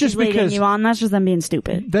thinking that's that she's just leading because- you on, that's just them being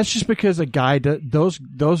stupid. That's just because a guy those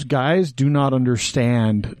guys do not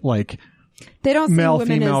understand like They don't see male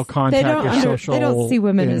women female as, contact they don't or social They don't see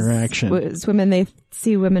women interaction. as women. They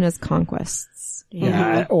see women as conquests.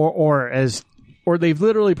 Yeah, or they've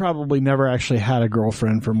literally probably never actually had a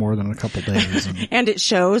girlfriend for more than a couple days. And- And it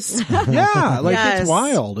shows. yeah, like Yes. it's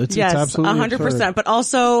wild. It's Yes, absolutely 100%. absurd. But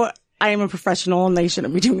also, I am a professional and they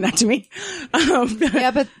shouldn't be doing that to me.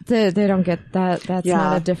 Yeah, but they don't get that. That's Yeah,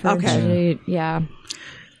 not a differentiate. Yeah.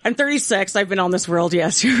 I'm 36. I've been on this world.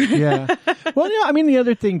 Yes. Yeah. Well, yeah. I mean, the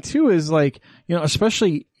other thing too is like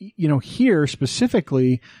especially here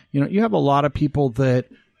specifically, you have a lot of people that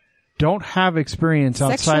don't have experience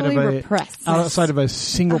outside Sexually of repressed. outside of a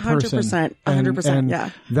single 100%, person. 100%, and yeah.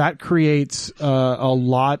 that creates a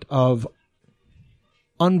lot of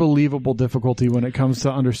unbelievable difficulty when it comes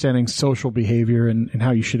to understanding social behavior and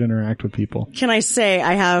how you should interact with people. Can I say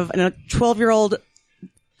I have a 12-year-old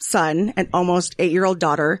son and almost 8-year-old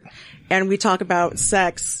daughter, and we talk about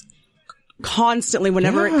sex constantly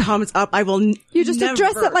whenever it comes up. I will You just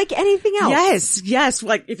address it like anything else. Yes.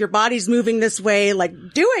 Like if your body's moving this way, like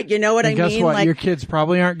do it. You know what And I guess mean? what? Like Your kids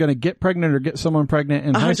probably aren't going to get pregnant or get someone pregnant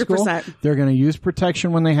in high school. 100%. They're going to use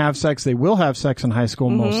protection when they have sex. They will have sex in high school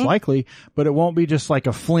most likely, but it won't be just like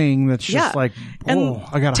a fling that's just like, and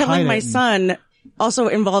I got to hide telling it. my and- son also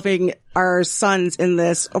involving our sons in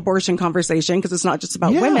this abortion conversation, because it's not just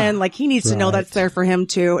about women. Like, he needs to know that's there for him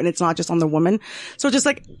too, and it's not just on the woman. So just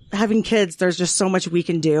like having kids, there's just so much we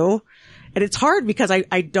can do. And it's hard because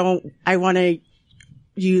I want to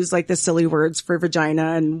use like the silly words for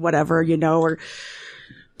vagina and whatever, or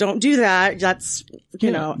don't do that. That's,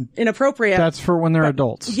 inappropriate. That's for when they're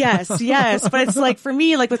adults. Yes. But it's like, for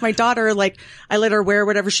me, like with my daughter, like I let her wear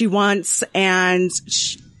whatever she wants, and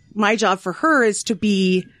my job for her is to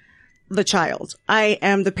be the child. I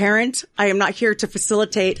am the parent. I am not here to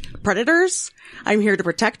facilitate predators. I'm here to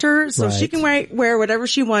protect her. So she can wear whatever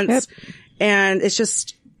she wants. Yep. And it's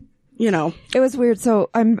just, It was weird. So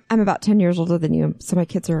I'm about 10 years older than you. So my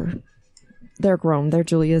kids they're grown. They're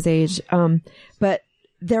Julia's age. But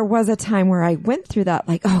there was a time where I went through that,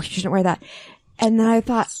 like, oh, you shouldn't wear that. And then I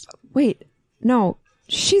thought, wait, no,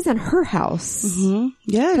 she's in her house. Mm-hmm.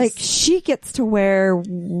 Yes. Like, she gets to wear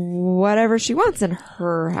whatever she wants in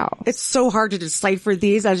her house. It's so hard to decipher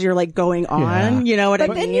these as you're like going on. You know what I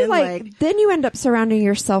mean? Then you then you end up surrounding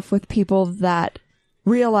yourself with people that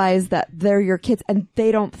realize that they're your kids and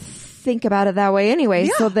they don't think about it that way anyway.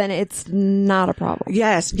 Yeah. So then it's not a problem.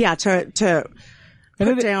 Yes. Yeah. To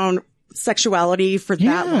put down sexuality for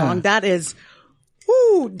that long, that is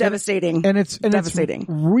devastating. And it's devastating. It's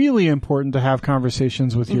really important to have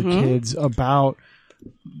conversations with your kids about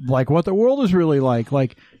like what the world is really like.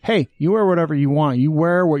 Like, hey, you wear whatever you want. You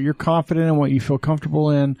wear what you're confident in, what you feel comfortable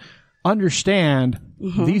in. Understand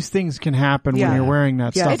these things can happen when you're wearing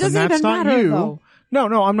that stuff. It doesn't and that's even not matter, you. though.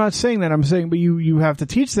 No, I'm not saying that. I'm saying, but you have to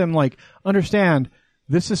teach them, like, understand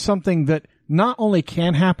this is something that not only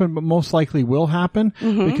can happen, but most likely will happen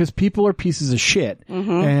because people are pieces of shit.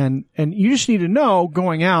 And you just need to know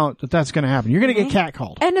going out that that's going to happen. You're going to get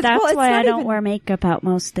catcalled. And that's why I don't wear makeup out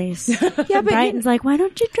most days. But Brighton's like, why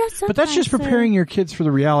don't you dress up? But that's just preparing your kids for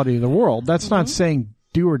the reality of the world. That's not saying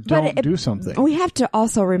do or don't do something. We have to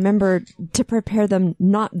also remember to prepare them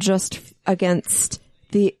not just against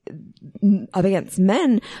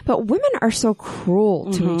men, but women are so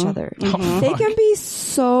cruel to each other. They can be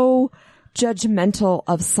so judgmental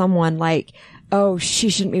of someone, like, oh, she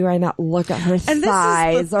shouldn't be wearing that. Look at her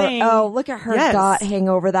thighs, or oh, look at her dot hang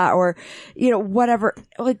over that, or whatever.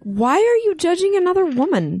 Like, why are you judging another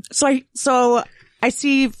woman? So I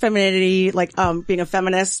see femininity, like being a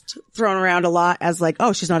feminist, thrown around a lot as like,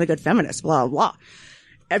 oh, she's not a good feminist, blah blah,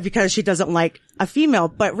 because she doesn't like a female.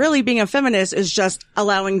 But really, being a feminist is just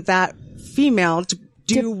allowing that female to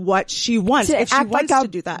do what she wants. If she wants to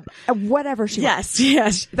do that. Whatever she wants.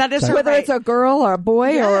 Yes. That is her Whether it's a girl or a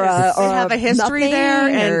boy or they have a history there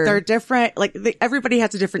and they're different. Like, everybody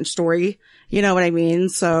has a different story. You know what I mean?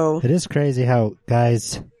 So. It is crazy how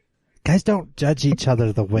guys don't judge each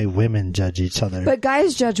other the way women judge each other. But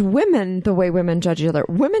guys judge women the way women judge each other.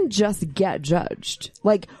 Women just get judged.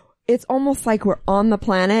 Like, it's almost like we're on the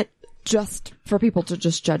planet just for people to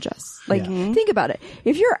just judge us. Like, think about it.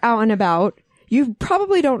 If you're out and about, you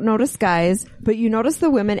probably don't notice guys, but you notice the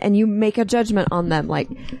women and you make a judgment on them. Like,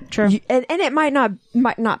 true. And it might not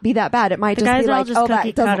be that bad. It might just be like, oh,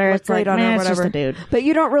 that doesn't look great on her, whatever. Dude. But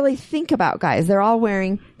you don't really think about guys. They're all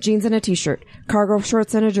wearing jeans and a t-shirt, cargo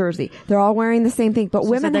shorts and a jersey. They're all wearing the same thing. But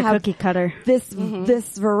women have cookie cutter.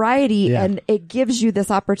 this variety, and it gives you this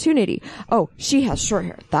opportunity. Oh, she has short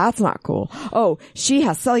hair. That's not cool. Oh, she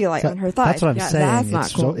has cellulite on her thighs. That's what I'm saying. That's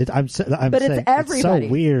not cool. I'm but saying it's everybody. It's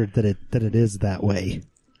so weird that it is that way.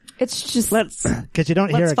 It's just because you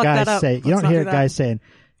don't hear a guy saying,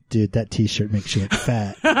 "Dude, that T-shirt makes you look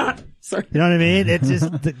fat." Sorry. You know what I mean?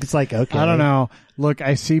 It's like, okay. I don't know. Look,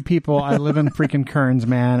 I see people. I live in freaking Kearns,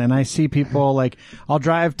 man, and I see people like I'll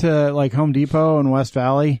drive to like Home Depot in West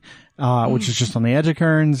Valley, which is just on the edge of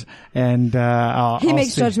Kearns, and I'll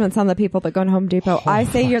makes judgments on the people that go to Home Depot. I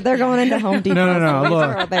say they're going into Home Depot.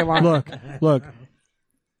 No. Look.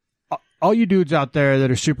 All you dudes out there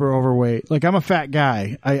that are super overweight, like I'm a fat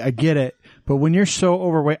guy, I get it, but when you're so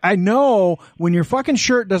overweight, I know when your fucking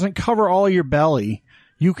shirt doesn't cover all of your belly,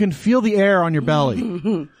 you can feel the air on your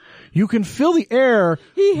belly. You can feel the air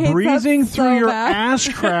breezing through your ass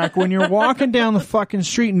crack when you're walking down the fucking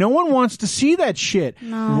street. No one wants to see that shit.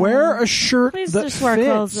 No. Wear a shirt Please that just fits. Wear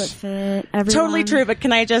clothes that fit. Everyone. Totally true, but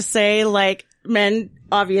can I just say, like, men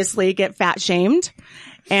obviously get fat shamed.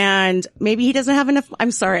 And maybe he doesn't have enough.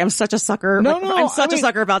 I'm sorry. I'm such a sucker. I'm such a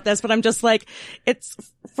sucker about this, but I'm just like,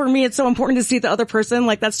 for me, it's so important to see the other person.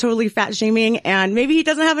 Like, that's totally fat shaming. And maybe he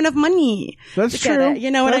doesn't have enough money. That's true.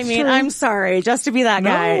 You know what I mean? True. I'm sorry. Just to be that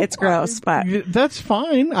guy. It's gross, but. That's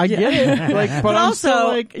fine. I get it. Like, but also,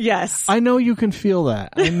 like, yes. I know you can feel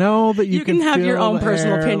that. I know that you can have your own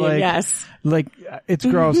personal opinion. Like, yes. Like, it's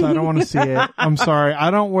gross. I don't want to see it. I'm sorry. I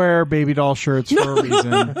don't wear baby doll shirts for a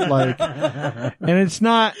reason. Like, and it's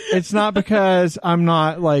not because I'm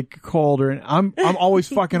not like cold or I'm always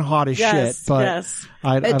fucking hot as shit. But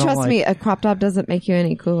I don't trust me, a crop top doesn't make you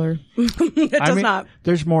any cooler. It does not.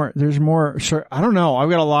 There's more. I don't know. I've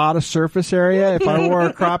got a lot of surface area. If I wore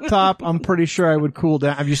a crop top, I'm pretty sure I would cool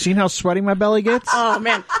down. Have you seen how sweaty my belly gets? Oh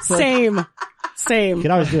man, same. You can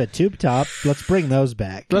always do a tube top. Let's bring those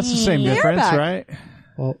back. That's the same difference, back. right?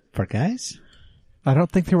 Well, for guys? I don't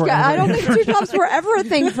think they were. Yeah, ever I don't think tube tops were ever a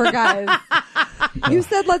thing for guys. You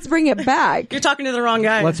said let's bring it back. You're talking to the wrong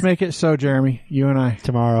guy. Let's make it so, Jeremy. You and I.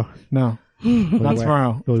 Tomorrow. No. Not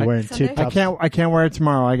tomorrow. We're wearing tube I tops. can't wear it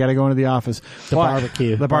tomorrow. I got to go into the office. The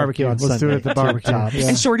barbecue. The barbecue. On Let's Sunday. do it at the barbecue. Tops. Yeah.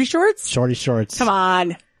 And shorty shorts. Shorty shorts. Come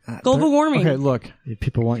on. Global warming. Okay, look.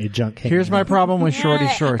 People want your junk. hanging Here's my out. problem with shorty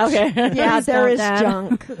shorts. Okay. Yeah, there is Dad.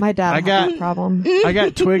 junk. My dad has a problem. I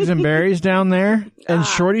got twigs and berries down there, and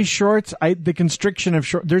shorty shorts. The constriction of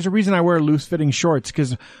short. There's a reason I wear loose fitting shorts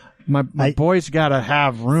because my boys gotta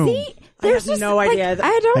have room. See, there's have just no like, idea.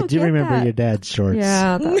 I don't. I do get remember that. your dad's shorts.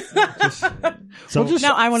 Yeah. That's, So,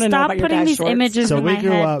 Now I want to know Stop about your putting dad's these shorts. images so in we my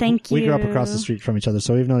grew head. up. Thank you. We grew up across the street from each other,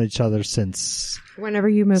 so we've known each other since whenever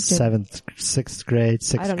you moved in. 6th grade.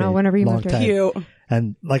 I don't know. Whenever you long moved in. time. Cute.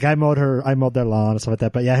 And like I mowed their lawn and stuff like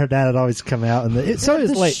that. But yeah, her dad would always come out, and so it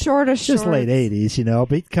was The late, shortest just late shorts. '80s, you know.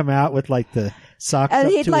 But he'd come out with like the socks, And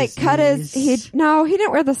up he'd to like his cut knees. he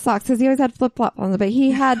didn't wear the socks because he always had flip flops on, but he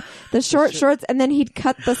had the short shorts and then he'd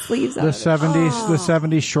cut the sleeves out. The of it.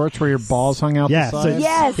 70s shorts where your balls hung out Yeah, the so sides.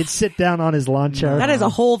 Yes. he'd sit down on his lawn chair. That is a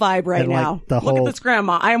whole vibe right And, like, now. the Look whole- at this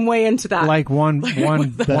grandma. I am way into that. Like one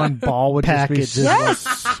ball would just be packages, like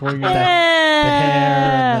swinging down. the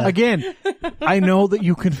hair. And Again, I know that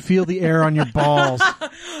you can feel the air on your balls.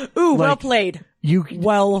 Ooh, well like, played. You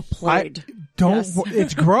Well played. don't. Yes.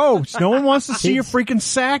 It's gross. No one wants to see your freaking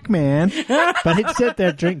sack, man. but he'd sit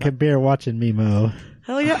there drinking beer, watching me mow.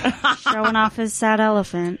 Hell yeah. Showing off his sad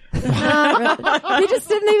elephant. He just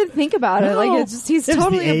didn't even think about it. Like it's just he's It was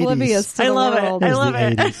totally the 80s. oblivious to I the love it. world. I It was love the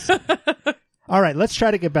it. 80s. All right, let's try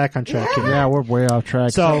to get back on track here. Yeah, we're way off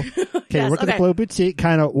track. So, okay, Yes, we're going to okay. Blue Boutique.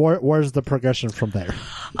 Kind of, where's the progression from there?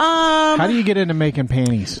 how do you get into making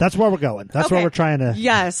panties? That's where we're going. That's where Okay. we're trying to.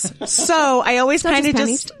 Yes. So I always not kind of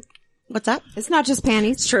just just. What's that? It's not just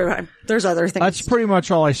panties. It's true. There's other things. That's pretty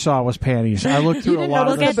much all I saw was panties. I looked through a lot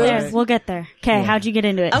We'll of get the there. site. We'll get there. Okay, how'd you get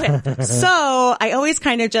into it? Okay. So I always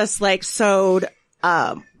kind of just like sewed,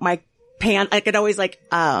 my pant. I could always like,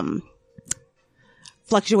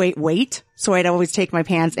 fluctuate weight. So I'd always take my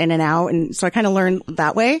pants in and out. And so I kind of learned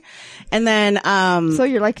that way. And then, So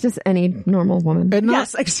you're like just any normal woman. And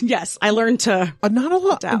not, yes, I learned to, not a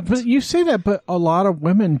lot. Adapt. But you say that, but a lot of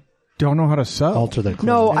women don't know how to sew. Alter their clothes.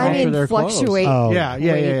 No, I alter mean their clothes. fluctuate. Oh. Yeah.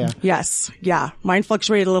 yes, yeah. Mine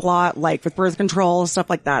fluctuated a lot, like with birth control, stuff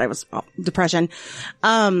like that. It was depression.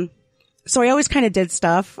 So I always kind of did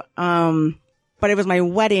stuff. But it was my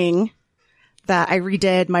wedding that I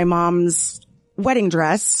redid my mom's wedding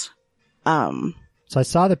dress. So I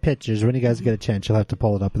saw the pictures. When you guys get a chance, you'll have to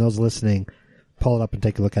pull it up. And those listening, pull it up and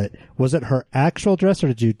take a look at it. Was it her actual dress, or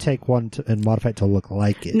did you take one and modify it to look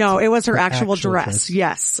like it? No, it was her actual dress.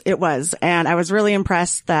 Yes, it was. And I was really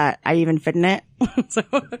impressed that I even fit in it. So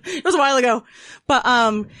it was a while ago. But,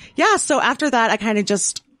 yeah, so after that, I kind of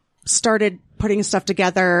just started putting stuff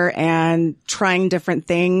together and trying different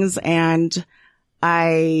things. And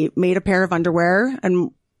I made a pair of underwear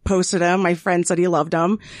and posted them. My friend said he loved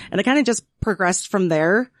them. And I kind of just progressed from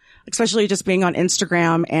there, especially just being on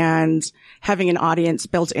Instagram and having an audience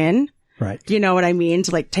built in. Right. You know what I mean?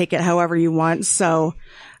 To like take it however you want. So,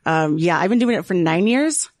 yeah, I've been doing it for 9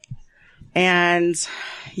 years. And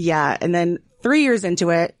yeah, and then 3 years into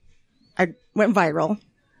it, I went viral.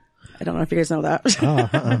 I don't know if you guys know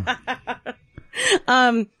that.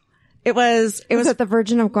 It was Was it the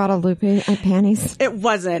Virgin of Guadalupe panties? it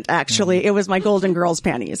wasn't actually. It was my Golden Girls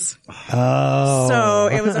panties. Oh. So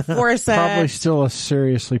it was a 4-set. Probably still a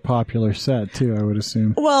seriously popular set too, I would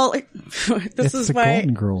assume. Well, this It's is the why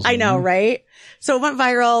Golden Girls, I know, man. right? So it went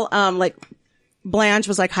viral. Like Blanche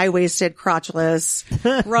was like high-waisted, crotchless.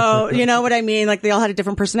 You know what I mean? Like they all had a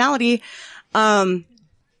different personality. But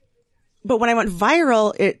when I went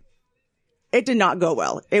viral, it did not go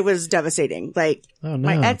well. It was devastating. Like Oh, no.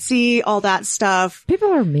 my Etsy, all that stuff.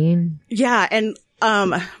 People are mean. Yeah, and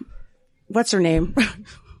what's her name?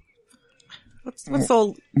 what's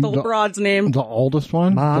the broad's name? The oldest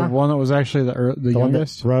one, Ma. the one that was actually the the one that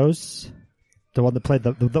youngest. Rose, the one that played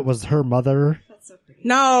that was her mother.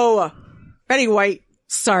 No, Betty White.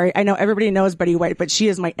 Sorry, I know everybody knows Betty White, but she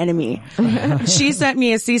is my enemy. She sent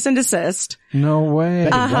me a cease and desist. No way.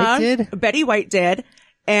 Betty White did? Betty White did.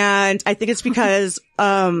 And I think it's because,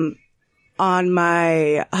 on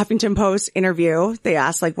my Huffington Post interview, they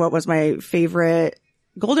asked like, what was my favorite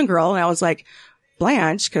Golden Girl? And I was like,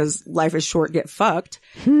 Blanche, cause life is short, get fucked.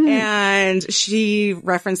 And she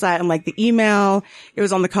referenced that in like the email. It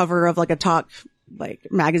was on the cover of like a talk,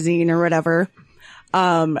 like magazine or whatever.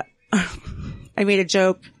 I made a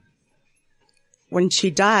joke when she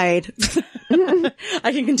died.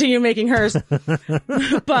 I can continue making hers.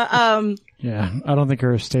 But, yeah, I don't think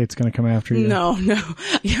her estate's going to come after you. No.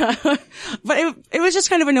 Yeah. But it was just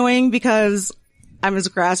kind of annoying because I'm as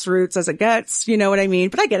grassroots as it gets. You know what I mean?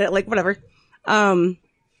 But I get it. Like, whatever. And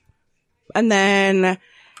then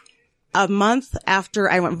a month after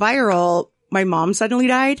I went viral, my mom suddenly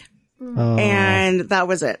died. Oh. And that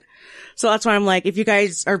was it. So that's why I'm like, if you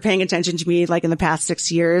guys are paying attention to me, like in the past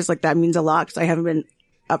 6 years, like that means a lot because I haven't been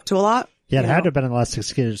up to a lot. Yeah, it had to have been in the last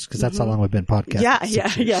 6 years because that's how long we've been podcasting. Yeah, 6 yeah,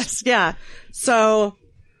 years. yes, yeah. So,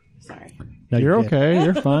 sorry. You're No, you're good. okay.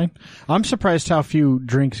 You're fine. I'm surprised how few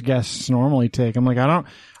drinks guests normally take. I'm like,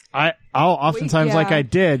 I'll oftentimes, yeah. like I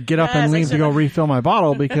did, get up Yes, and I leave to go should've. refill my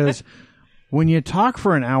bottle because when you talk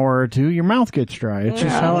for an hour or two, your mouth gets dry. It's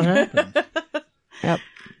just how it happens. Yep.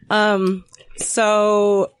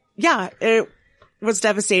 So yeah, it was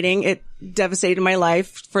devastating. It devastated my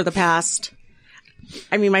life for the past.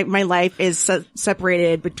 I mean, my life is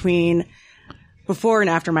separated between before and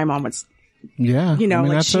after my mom was. Yeah. You know, I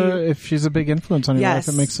mean, like if she's a big influence on your Yes.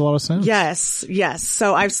 life, it makes a lot of sense. Yes, yes.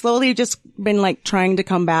 So I've slowly just been like trying to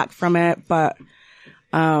come back from it, but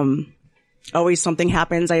always something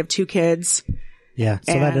happens. I have 2 kids. Yeah,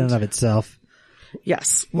 so that in And- and of itself.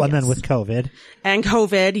 Yes. Well, and yes. then with COVID. And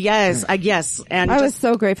COVID, yes, yes. And I just, was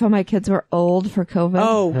so grateful my kids were old for COVID.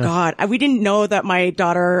 oh God, we didn't know that my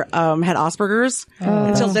daughter had Asperger's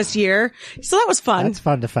until this year. So that was fun. That's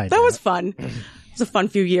fun to find That out. was fun. It was a fun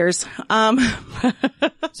few years.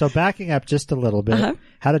 So backing up just a little bit,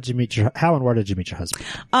 how and where did you meet your husband?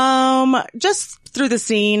 Just through the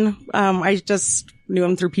scene. I just knew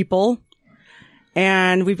him through people,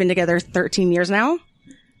 and we've been together 13 years now.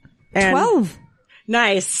 And 12.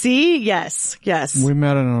 Nice. See? Yes. Yes. We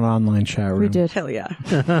met in an online chat room. We did. Hell yeah.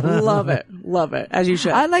 Love it. Love it. As you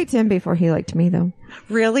should. I liked him before he liked me, though.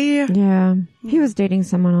 Really? Yeah. He was dating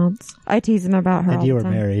someone else. I tease him about her And all you the were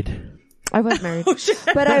time. married. I was married.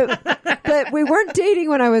 But we weren't dating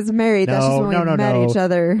when I was married. That's just when we met each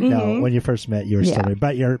other. No, when you first met, you were still Yeah. married.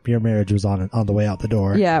 But your marriage was on the way out the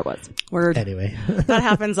door. Yeah, it was. Word. Anyway. That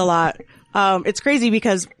happens a lot. It's crazy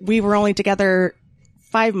because we were only together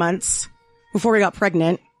 5 months before we got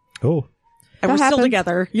pregnant. Oh. And That we're still happens.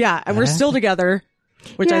 together. Yeah. And we're still together,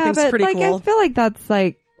 which I think is pretty like, cool. I feel like that's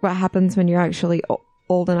like what happens when you're actually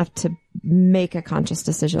old enough to make a conscious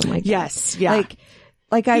decision like that. Yes. Yeah.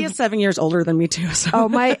 Like he I is 7 years older than me too. So oh,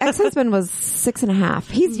 my ex-husband was 6.5.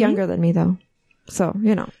 He's younger than me though. So,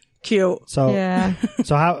 you know. cute. So, Yeah.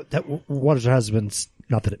 so what is your husband's,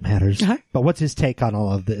 not that it matters, Uh-huh. but what's his take on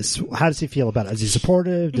all of this? How does he feel about it? Is he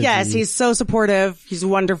supportive? Yes, he's so supportive. He's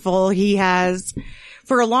wonderful. He has,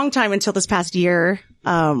 for a long time until this past year,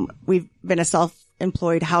 we've been a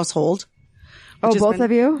self-employed household. Oh, which has both been-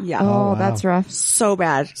 of you? Yeah. Oh, wow. that's rough. So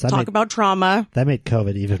bad. So that Talk made- about trauma. That made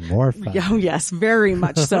COVID even more fun. Oh, yes, very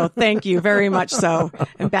much so. Thank you. Very much so.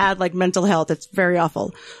 And bad, like mental health. It's very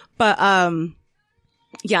awful. But,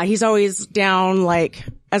 yeah, he's always down, like,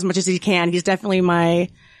 as much as he can. He's definitely my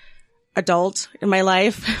adult in my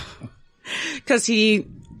life. Cause he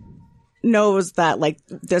knows that, like,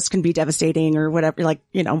 this can be devastating or whatever, like,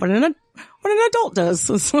 you know, what an adult does.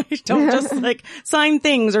 It's like, don't just, like, sign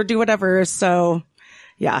things or do whatever. So,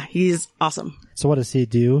 yeah, he's awesome. So what does he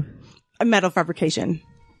do? A metal fabrication.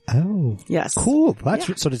 Oh. Yes. Cool.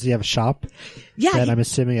 So does he have a shop? Yeah. Then I'm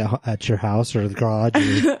assuming at your house or the garage, or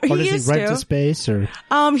does used he rent to. a space? Or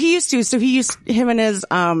He used to. So him and his,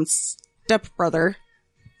 stepbrother,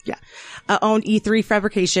 owned E3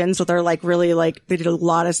 Fabrication. So they're like really like, they did a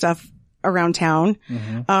lot of stuff around town.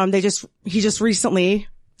 He just recently,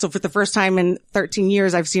 so for the first time in 13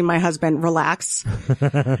 years, I've seen my husband relax,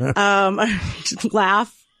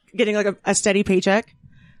 laugh, getting like a steady paycheck.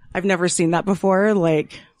 I've never seen that before.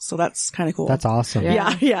 Like, so that's kind of cool. that's awesome.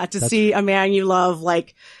 Yeah. To see a man you love,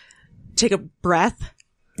 like, take a breath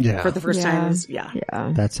Yeah. for the first Yeah. time is, yeah.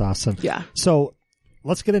 That's awesome. Yeah. So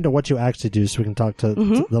let's get into what you actually do so we can talk to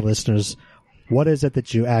the listeners. What is it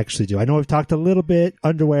that you actually do? I know we've talked a little bit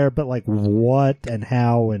underwear, but like what and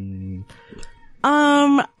how and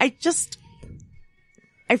I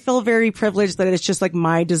feel very privileged that it's just like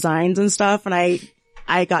my designs and stuff. And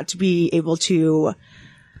I got to be able to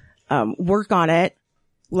work on it.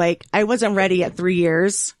 Like, I wasn't ready at 3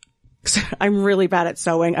 years. I'm really bad at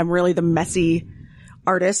sewing. I'm really the messy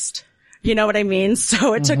artist. You know what I mean?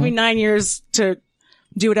 So it took me 9 years to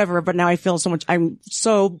do whatever, but now I feel so much, I'm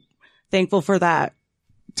so thankful for that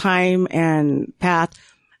time and path.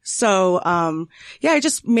 So, I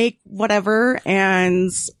just make whatever and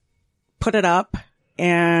put it up.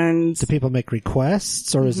 And do people make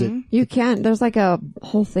requests, or is it? You can. There's like a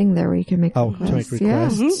whole thing there where you can make to requests. make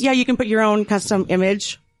requests. Yeah. Yeah, you can put your own custom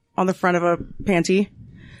image on the front of a panty.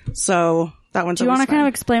 So that one's. Do you want to kind of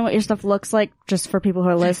explain what your stuff looks like, just for people who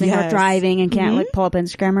are listening or Yes. driving and can't like pull up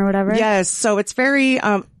Instagram or whatever? Yes. So it's very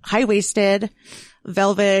high-waisted,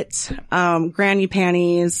 velvet, granny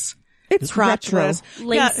panties. It's crotchless,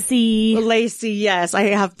 Lacy. Yeah, lacy. Yes, I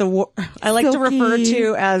have I like to refer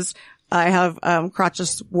to as I have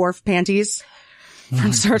crotchless wharf panties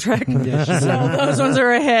from Star Trek. So those ones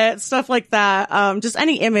are a hit. Stuff like that. Just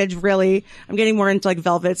any image really. I'm getting more into like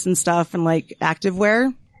velvets and stuff and like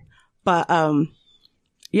activewear. But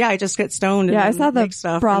I just get stoned. And I saw the make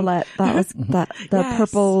stuff bralette. That was the Yes.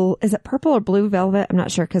 purple. Is it purple or blue velvet? I'm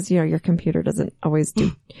not sure because your computer doesn't always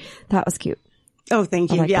do. That was cute. Oh,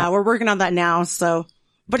 thank you. like Yeah, that. we're working on that now. So,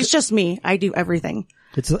 but it's just me. I do everything.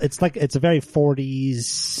 It's a very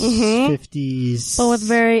 40s, 50s. But with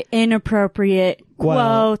very inappropriate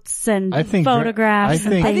Well, quotes and I think photographs I and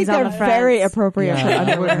think- I think things on they're the front. very appropriate for I would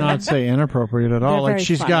underwear. not say inappropriate at all. They're Like very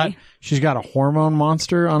she's funny. got a hormone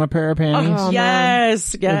monster on a pair of panties. Oh,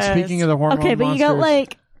 yes. And Yes. speaking of the hormone Okay, but you got monsters-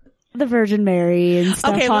 like the Virgin Mary and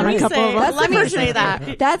stuff Okay, on let a me couple say, of them. let me say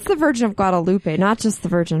that. That's the Virgin of Guadalupe, not just the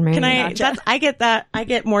Virgin Mary. Can I get that. I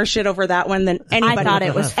get more shit over that one than anybody. I thought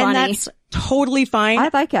it was And funny. that's totally fine. I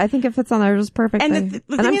like it. I think it fits on there just perfectly. And the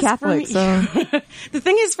and I'm thing is Catholic, for so me, the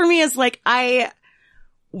thing is for me is like, I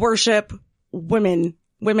worship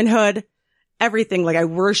womenhood, everything. Like I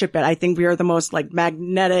worship it. I think we are the most like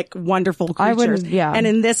magnetic, wonderful I creatures. wouldn't- yeah. And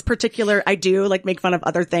in this particular, I do like make fun of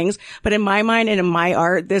other things, but in my mind and in my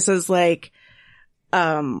art, this is like,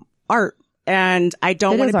 art. And I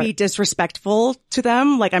don't It want is to be art. disrespectful to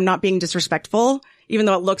them. Like I'm not being disrespectful, even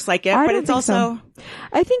though it looks like it, I but don't it's think also, so.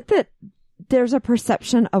 I think that there's a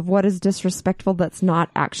perception of what is disrespectful that's not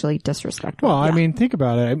actually disrespectful. Well, I mean, think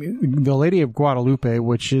about it. I mean, the Lady of Guadalupe,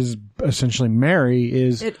 which is essentially Mary,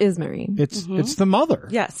 is It is Mary. it's the mother.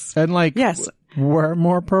 yes. And like, Yes. where a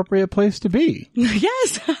more appropriate place to be.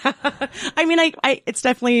 Yes. I mean, I, it's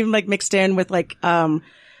definitely like mixed in with like,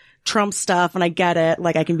 Trump stuff and I get it.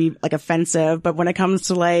 Like I can be like offensive, but when it comes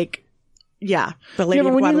to like, the Lady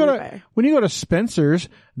but of Guadalupe. when you go to Spencer's,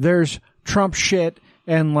 there's Trump shit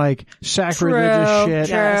and like sacrilegious shit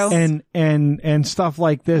Yes. and stuff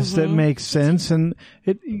like this that makes sense. And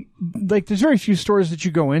it, like, there's very few stores that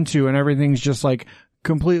you go into and everyththing's just like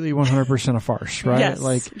completely 100% a farce, right? Yes.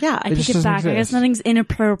 Like, Yeah, I it take just it doesn't back. I guess exist. nothing's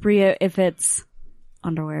inappropriate if it's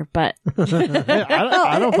underwear, but I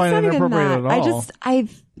don't It's find not it even inappropriate that. at all.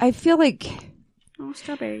 I feel like oh,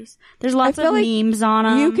 strawberries. There's lots I feel of like memes on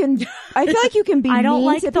them. you can. I feel like you can be. I don't mean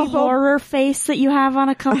like to the people. horror face that you have on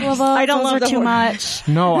a couple of those. I don't Those love are the too horror. much.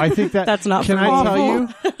 No, I think that That's not Can for I me. tell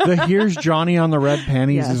you, the Here's Johnny on the red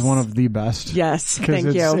panties Yes. is one of the best. Yes. Because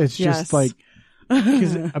Thank you. it's Yes. just like,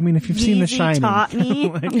 because I mean, if you've seen The Yeezy Shining, taught me.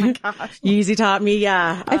 Oh my gosh. Yeezy taught me.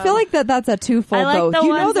 Yeah. I feel like that's a twofold I like though. the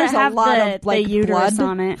You know, ones there's that a have lot the of like uterus blood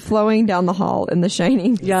on it. flowing down the hall in The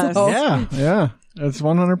Shining. Yes. So- yeah, it's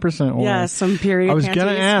 100% horror. Yes. Some period. I was gonna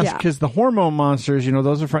panties. ask Yeah. because the hormone monsters, you know,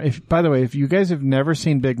 those are from. By the way, if you guys have never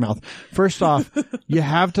seen Big Mouth, first off, you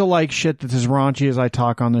have to like shit that's as raunchy as I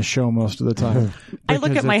talk on this show most of the time. I look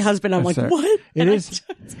Because at my it's- husband. I'm it's like, there. what? It And I is. just-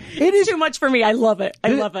 It is too much for me. I love it. I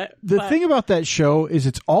love it. The But- thing about that show is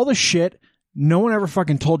it's all the shit no one ever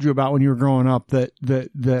fucking told you about when you were growing up that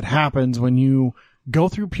happens when you go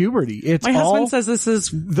through puberty. It's my all husband says this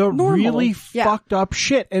is the normal. really Yeah. fucked up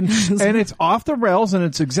shit, and it's off the rails and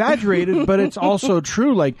it's exaggerated, but it's also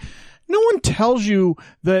true. Like, no one tells you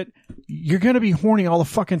that you're going to be horny all the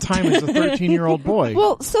fucking time as a 13-year-old boy.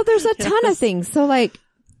 Well, so there's a ton of things. So like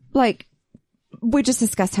we just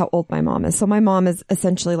discussed how old my mom is. So my mom is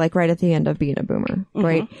essentially like right at the end of being a boomer,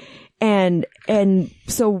 right? And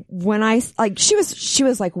so when she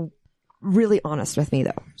was like really honest with me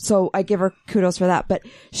though. So I give her kudos for that. But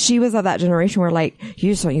she was of that generation where like,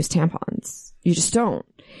 you just don't use tampons. You just don't.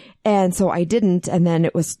 And so I didn't. And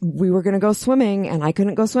then we were going to go swimming and I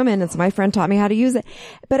couldn't go swimming. And so my friend taught me how to use it,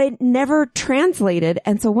 but I never translated.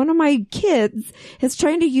 And so one of my kids is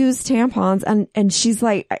trying to use tampons and she's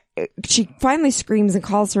like, she finally screams and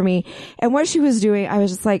calls for me. And what she was doing, I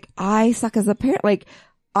was just like, I suck as a parent. Like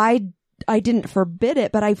I didn't forbid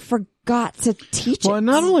it, but I forgot to teach Well, it.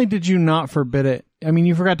 not only did you not forbid it, I mean,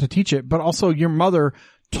 you forgot to teach it, but also your mother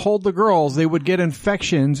told the girls they would get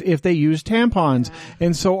infections if they used tampons.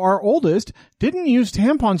 And so our oldest didn't use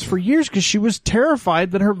tampons for years because she was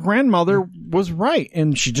terrified that her grandmother was right.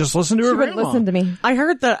 And she just listened to her grandma. She wouldn't listen to me. I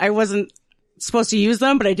heard that I wasn't supposed to use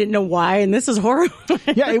them, but I didn't know why, and this is horrible.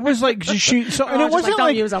 Yeah, it was like and it wasn't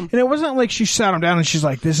don't use them. And it wasn't like she sat them down and she's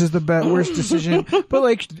like, this is the worst decision. But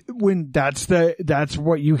like when that's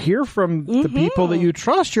what you hear from the people that you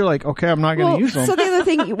trust, you're like, okay, I'm not going to use them. So the other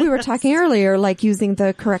thing we were talking earlier, like using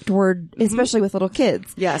the correct word, especially with little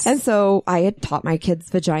kids. Yes. And so I had taught my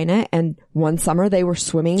kids vagina, and one summer they were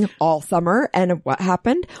swimming all summer, and what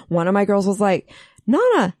happened? One of my girls was like,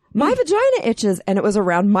 Nana, my vagina itches. And it was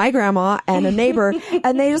around my grandma and a neighbor.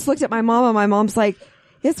 And they just looked at my mom, and my mom's like,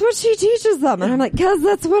 it's what she teaches them. And I'm like, cause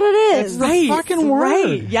that's what it is. Right. Fucking word.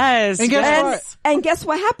 Right. Yes. And guess what? And guess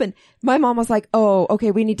what happened? My mom was like, oh,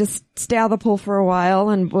 okay, we need to stay out of the pool for a while,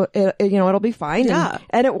 and it'll be fine. Yeah.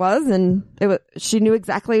 And it was, and she knew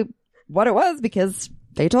exactly what it was because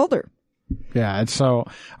they told her. Yeah, and so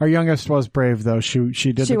our youngest was brave though. She did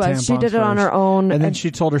She the was. tampons She did it on first. her own. And then she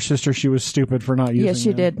told her sister she was stupid for not using Yes,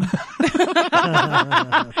 she them. did.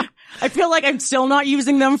 I feel like I'm still not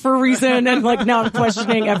using them for a reason, and like now I'm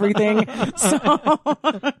questioning everything. So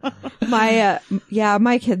my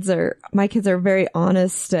kids are very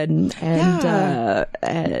honest and I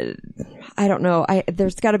don't know.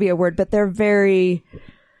 There's got to be a word, but they're very.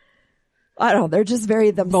 I don't know. They're just very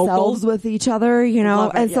themselves with each other, you know?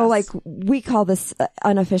 Love it, and so yes. like we call this,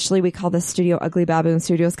 unofficially we call this studio Ugly Baboon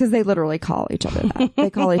Studios because they literally call each other that. They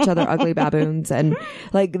call each other ugly baboons, and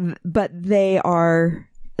like, but they are,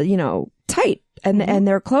 you know, tight and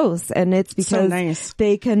they're close, and it's because so nice.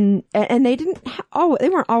 they can, and they didn't, they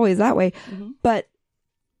weren't always that way, but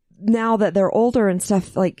now that they're older and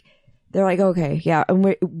stuff, like, they're like, okay, yeah,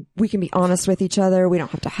 and we can be honest with each other. We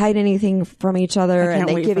don't have to hide anything from each other, and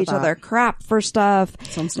they give each other crap for stuff.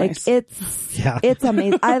 Sounds like nice. It's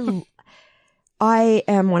amazing. I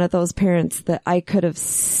am one of those parents that I could have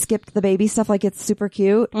skipped the baby stuff. Like, it's super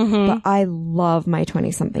cute, but I love my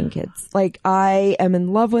 20-something kids. Like, I am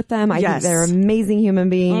in love with them. I think they're amazing human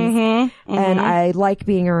beings, and I like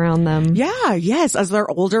being around them. Yeah, yes. As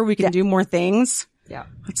they're older, we can do more things. Yeah,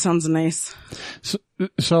 that sounds nice.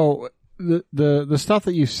 So the stuff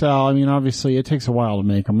that you sell, I mean, obviously it takes a while to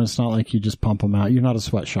make them. It's not like you just pump them out. You're not a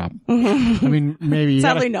sweatshop. I mean, maybe you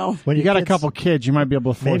Sadly, no. When you got a couple kids, you might be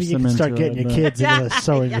able to force Maybe you them can into start getting it, your kids into the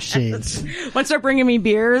sewing machines. Once they're bringing me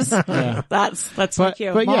beers, that's so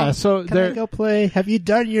cute. But yeah, so Can I go play? Have you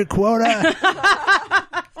done your quota?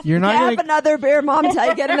 you're not have gonna, another beer, Mom, till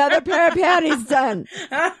I get another pair of panties done.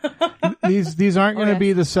 these aren't going to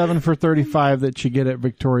be the 7 for $35 that you get at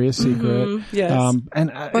Victoria's Secret. Yes.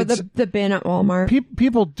 Or the bin at Walmart.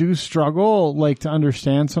 People do struggle, like, to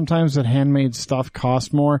understand sometimes that handmade stuff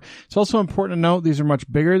costs more. It's also important to note these are much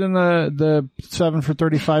bigger than the 7 for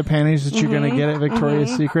 $35 panties that you're going to get at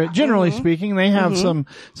Victoria's Secret. Generally speaking, they have some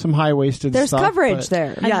high-waisted There's stuff. coverage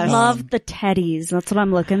there. I love the teddies. That's what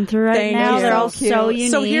I'm looking through right Thank now. you. They're all So so cute.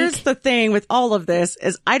 unique. So here's the thing with all of this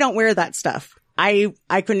is I don't wear that stuff. I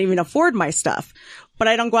couldn't even afford my stuff, but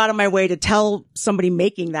I don't go out of my way to tell somebody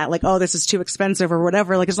making that, like, oh, this is too expensive or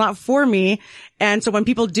whatever. Like, it's not for me. And so when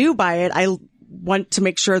people do buy it, I want to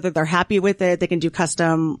make sure that they're happy with it. They can do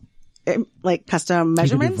custom measurements.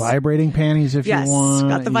 You can do vibrating panties if you want.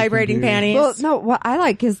 Got the vibrating panties. Well, no, what I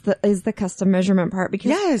like is the custom measurement part, because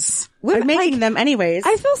Yes. women, I'm making like, them anyways.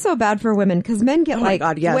 I feel so bad for women because men get my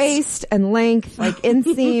God, yes. waist and length, like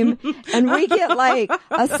inseam, and we get like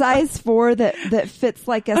a size 4 that fits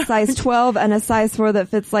like a size 12 and a size 4 that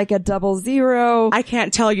fits like a 00. I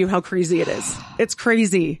can't tell you how crazy it is. It's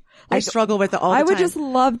crazy. I struggle with it all the time. I would just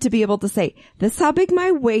love to be able to say, this is how big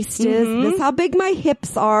my waist is, this is how big my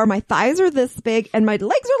hips are, my thighs are this big, and my legs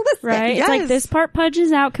are this right? big. It's like, this part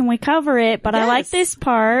pudges out. Can we cover it? But I like this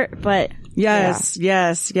part. But Yes,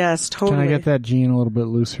 totally. Can I get that jean a little bit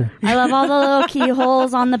looser? I love all the little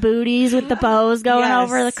keyholes on the booties with the bows going Yes.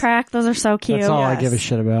 over the crack. Those are so cute. That's all I Yes. give a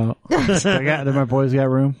shit about. My boys got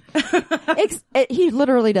room. He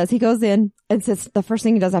literally does. He goes in and sits. The first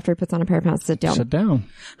thing he does after he puts on a pair of pants, sit down, Sit down.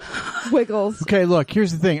 wiggles. Okay, look,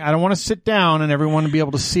 here's the thing. I don't want to sit down and everyone to be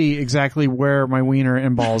able to see exactly where my wiener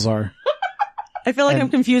and balls are. I feel like I'm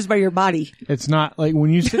confused by your body. It's not like when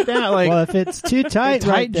you sit down, like Well, if it's too tight, tight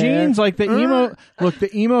right there, jeans, like the emo. Look, the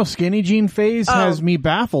emo skinny jean phase has me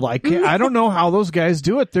baffled. I don't know how those guys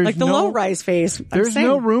do it. There's Like the no, low rise phase. There's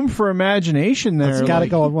no room for imagination there. it's got to Like,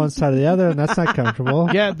 go on one side or the other, and that's not comfortable.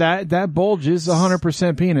 Yeah, that bulge is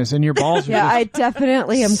 100% penis, and your balls are Yeah, just I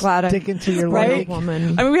definitely am glad I'm Sticking to your a leg.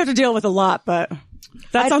 woman. I mean, we have to deal with a lot, but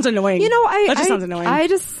That sounds annoying. You know, that just sounds annoying.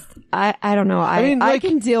 I don't know. I mean, I like,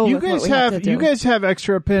 can deal you with guys what we have to do. You guys have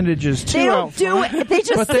extra appendages too. They don't out do front. it. They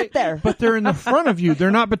just sit there. But they're in the front of you.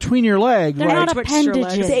 They're not between your legs. They're like, not Twitch your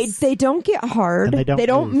appendages. legs. They don't get hard. And they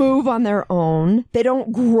don't move on their own. They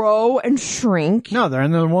don't grow and shrink. No, they're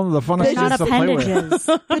in one of the funnest They're things Not to play with. appendages.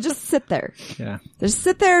 They just sit there. Yeah, They just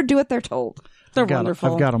sit there, do what they're told. They're I've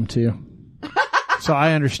wonderful. got them too. So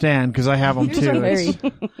I understand because I have them too. Hairy.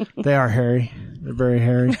 They are hairy. They're very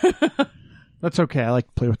hairy. That's okay. I like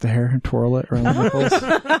to play with the hair and twirl it around the nipples.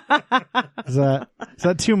 Is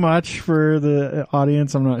that too much for the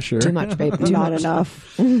audience? I'm not sure. Too much, babe. Not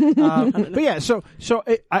enough. But yeah,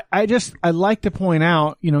 I like to point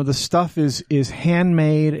out, the stuff is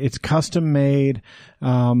handmade, it's custom made,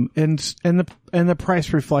 and the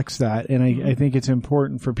price reflects that. And I think it's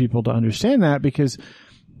important for people to understand that because,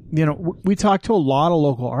 we talk to a lot of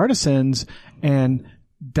local artisans, and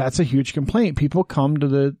that's a huge complaint. People come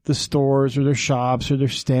to the stores or their shops or their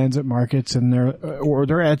stands at markets or their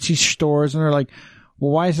Etsy stores, and they're like,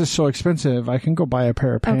 well, why is this so expensive? I can go buy a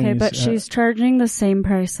pair of panties. Okay, but she's charging the same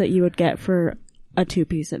price that you would get for a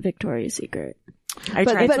 2-piece at Victoria's Secret.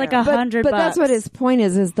 It's like $100. But that's what his point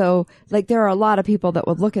is though, like there are a lot of people that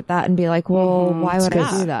would look at that and be like, well, why would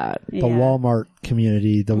I do that? The Walmart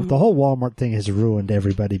community, the whole Walmart thing has ruined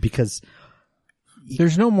everybody because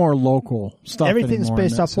there's no more local stuff. Everything's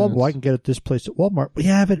based off Walmart. Well, I can get it this place at Walmart.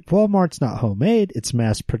 Yeah, but Walmart's not homemade. It's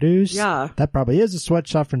mass produced. Yeah. That probably is a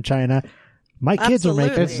sweatshop from China. My kids are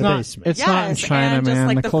making it in the basement. It's not in China, and man. Just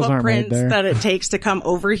like the clothes aren't made footprints there. that it takes to come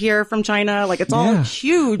over here from China, like it's all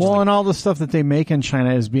huge. Well, and all the stuff that they make in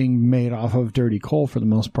China is being made off of dirty coal for the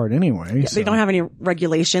most part anyway. They don't have any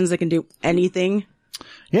regulations. They can do anything.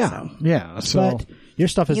 Yeah. So But your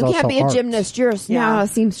stuff is You also can't be a art. gymnast. You're now a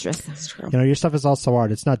seamstress. That's true. Your stuff is also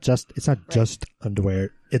art. It's not just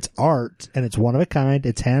underwear. It's art, and it's one of a kind.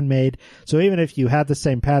 It's handmade. So even if you have the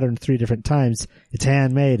same pattern 3 different times, it's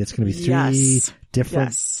handmade. It's going to be 3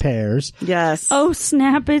 different pairs. Yes. Oh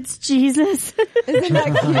snap! It's Jesus. Isn't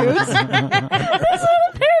that cute?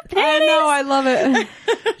 I know. I love it.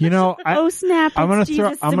 Oh snap! I'm gonna it's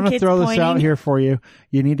Jesus. I'm Some gonna kids throw this pointing. out here for you.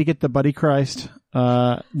 You need to get the Buddy Christ,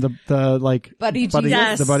 Buddy Jesus.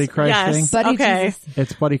 Yes. the Buddy Christ thing. Buddy Okay. Jesus.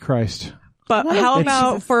 It's Buddy Christ. But how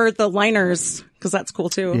about for the liners? Because that's cool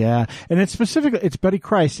too. Yeah, and it's Buddy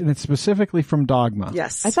Christ, and it's specifically from Dogma.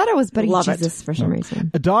 Yes. I thought it was Buddy Love it. Jesus for some reason.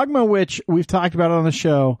 A Dogma, which we've talked about on the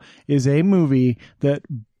show, is a movie that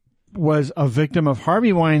was a victim of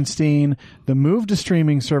Harvey Weinstein, the move to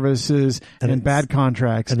streaming services, and bad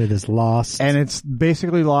contracts. And it is lost. And it's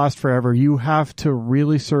basically lost forever. You have to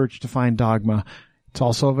really search to find Dogma. It's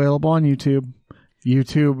also available on YouTube.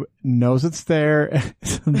 YouTube knows it's there.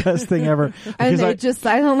 It's the best thing ever. And they just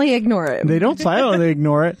silently ignore it. They don't silently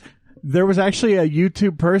ignore it. There was actually a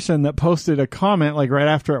YouTube person that posted a comment like right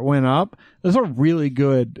after it went up. There's a really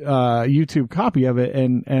good YouTube copy of it,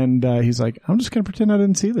 and he's like, "I'm just going to pretend I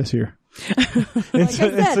didn't see this here." It's a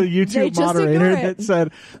they YouTube just moderator ignore it. that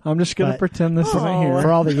said, "I'm just going to pretend this isn't here,"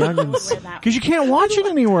 For all the youngins, because you can't watch it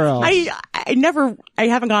anywhere else. I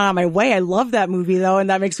haven't gone on my way. I love that movie though, and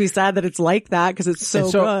that makes me sad that it's like that because it's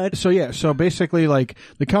so good. So basically, like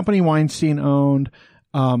the company Weinstein owned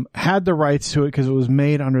had the rights to it because it was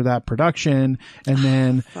made under that production, and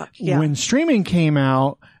then when streaming came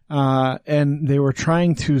out. And they were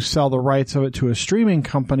trying to sell the rights of it to a streaming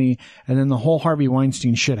company, and then the whole Harvey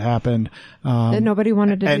Weinstein shit happened. And nobody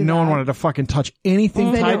wanted to do and no that. one wanted to fucking touch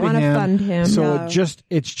anything They tied didn't to want to him. fund him. So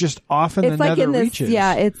it's just off in It's the like nether in this, reaches.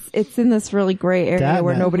 it's in this really gray area That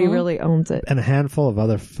where man. nobody really owns it. and a handful of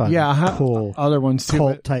other fun, cool other ones too.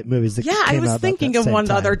 cult type movies that Yeah, I came was out about thinking that of same one the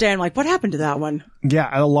time. other day. I'm like, what happened to that one? Yeah,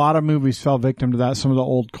 a lot of movies fell victim to that. Some of the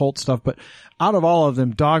old cult stuff, but out of all of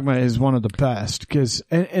them, Dogma is one of the best because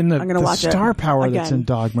and I'm gonna the watch it star power that's again. in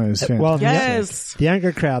Dogma is fantastic. Well, Yes. the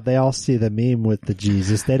younger crowd, they all see the meme with the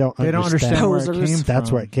Jesus. They don't understand where it Posers. came from.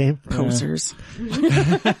 That's where it came from. Posers.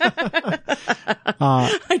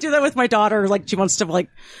 I do that with my daughter. Like she wants to like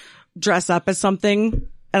dress up as something.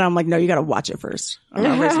 And I'm like, no, you got to watch it first. I'm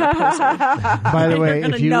not raising a poser. By the way, You're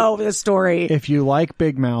going to know the story. if you like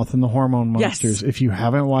Big Mouth and the Hormone Monsters, if you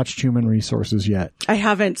haven't watched Human Resources yet, I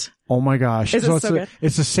haven't. oh my gosh! Is it so good?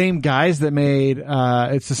 It's the same guys that made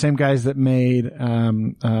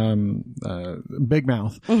Big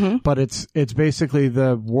Mouth, but it's basically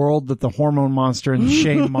the world that the Hormone Monster and the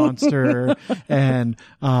Shame Monster and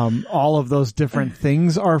all of those different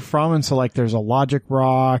things are from. And so like there's a Logic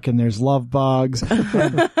Rock and there's Love Bugs.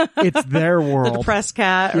 And it's their world. The depressed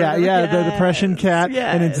cat. The depression cat,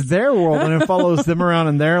 and it's their world, and it follows them around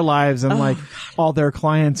in their lives and like all their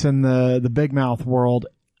clients in the Big Mouth world.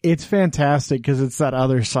 it's fantastic because it's that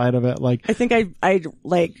other side of it. Like, I think I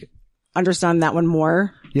like understand that one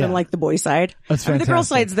more Yeah. than like the boy side. That's I mean, the girl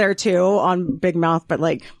fantastic. side's there too on Big Mouth, but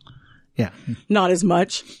like yeah, not as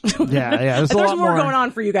much. yeah. There's, a There's lot more going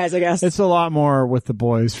on for you guys, I guess. It's a lot more with the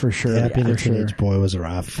boys for sure. Yeah, being a for sure. teenage boy was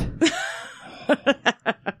rough.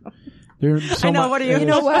 There's so I know, much- what are you- You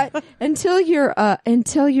know what? Until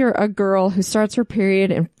you're a girl who starts her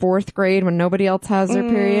period in 4th grade when nobody else has their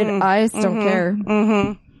period, I just don't care.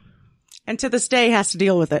 And to this day has to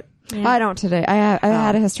deal with it. I don't today. I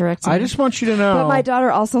had a hysterectomy. I just want you to know. But my daughter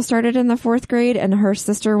also started in the 4th grade, and her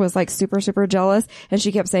sister was like super, super jealous, and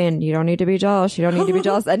she kept saying, "You don't need to be jealous. You don't need to be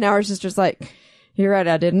jealous." And now her sister's like, "You're right.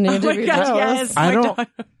 I didn't need to be gosh, jealous." yes.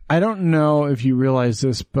 I don't know if you realize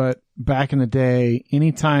this, but back in the day,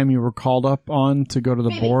 anytime you were called up on to go to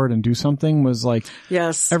the board and do something was like,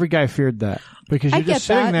 Yes. every guy feared that because I you're just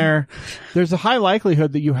get sitting that. there. There's a high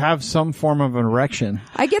likelihood that you have some form of an erection.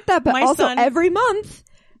 I get that, but My also son- every month,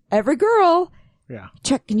 every girl, Yeah.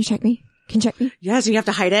 can you check me? Can you check me? Yes, and you have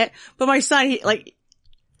to hide it. But my son, he like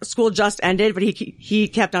school just ended, but he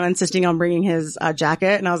kept on insisting on bringing his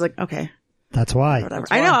jacket, and I was like, okay, That's why. whatever.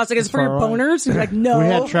 I know. I was like, it's for your far away. boners. He's like, no. We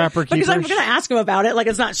had trapper because I'm keepers. gonna ask him about it. Like,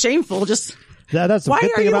 it's not shameful. Just That's the Why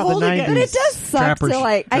good are thing you about the holding it? 90s. But it does suck Trappers- to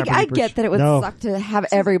like, I trapper get that it would No. suck to have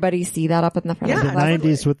everybody see that up in the front Yeah. of The the class.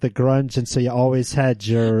 90s with the grunge, and so you always had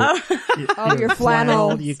your Your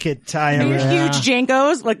flannel. You could tie your them. huge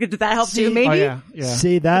Jankos. Like, did that help too? Maybe. Oh yeah, yeah.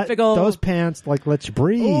 See that? Big ol' Those pants like let you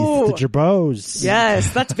breathe. Ooh. The jabos.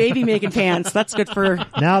 Yes, that's baby making pants. That's good for.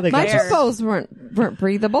 Now they My got jabos weren't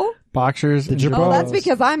breathable. Boxers, and jabos. Oh, that's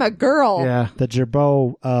because I'm a girl. yeah, the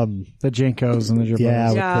jabo. the Jinkos and the Jabos. Yeah,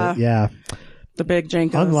 with Yeah. yeah. The big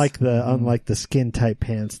Jankos. Unlike the skin tight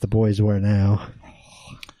pants the boys wear now.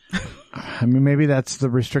 I mean, maybe that's the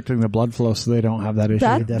restricting the blood flow, so they don't have that issue.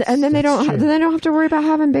 That's- And then they that's don't true. then they don't have to worry about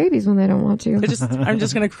having babies when they don't want to. I'm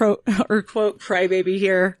just gonna quote Crybaby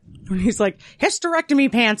here. When he's like,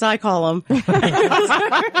 hysterectomy pants, I call them.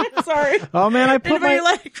 Sorry. Oh man, I put Anybody my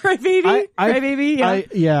like Crybaby? Crybaby? Yeah.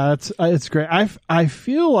 yeah, it's great. I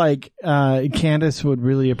feel like Candace would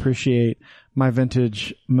really appreciate my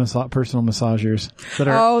vintage personal massagers that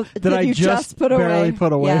are Oh, that I you just put away. barely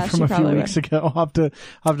put away Yeah, from she a few probably weeks ago. I'll have to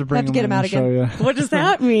bring Have to get them them in out and show you. What does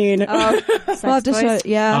that mean? We'll have to show,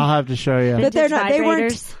 yeah. I'll have to show you. But they're not.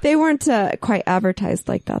 Vibrators. They weren't quite advertised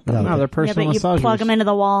like that though. No, they're Yeah, personal but you massagers. plug them into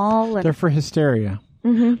the wall. And They're for hysteria.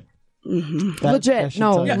 Legit. should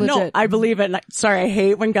No, tell you. Yeah, no, legit. I believe it. Sorry, I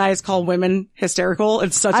hate when guys call women hysterical.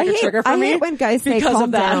 It's such I like a hate- trigger for I me. hate when guys say, because "Calm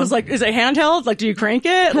of that. down." I was like, is it handheld? Like, do you crank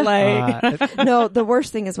it? Like, No, the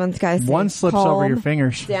worst thing is when guys say, One slips over "Calm your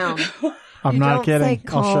fingers. down." I'm You not don't kidding. say,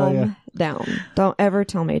 I'll show you. "Calm down." Don't ever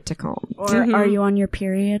tell me to calm. or are you on your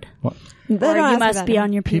period? They Or don't you ask me must that be now.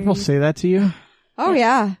 on your period. People say that to you? Oh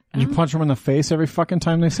yeah. You punch them in the face every fucking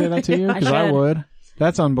time they say that to you? Because I should. would.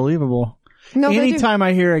 That's unbelievable. No, they do. Anytime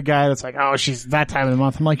I hear a guy that's like, "Oh, she's that time of the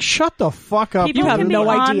month," I'm like, "Shut the fuck up." People dude." have can be no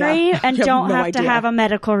idea. ornery and You have don't no have to idea. have a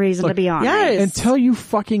medical reason to be ornery. yes. Until you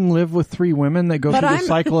fucking live with 3 women that go But through the I'm-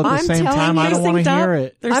 cycle at the I'm same telling time, you- I don't want to Synced up. hear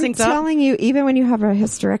it. They're I'm synced up. telling you, even when you have a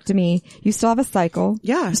hysterectomy, you still have a cycle.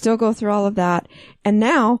 Yeah. You still go through all of that. And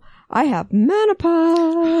now I have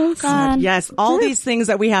menopause. God. Yes, all these things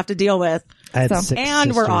that we have to deal with. I had So- 6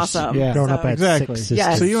 And we're sisters. awesome. Yeah, Growing up, I had exactly. 6 sisters.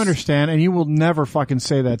 Yes. So you understand, and you will never fucking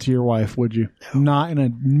say that to your wife, would you? Not in a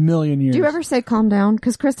million years. Do you ever say calm down?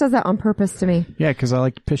 Because Chris does that on purpose to me. Yeah, because I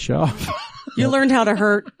like to piss you off. You learned how to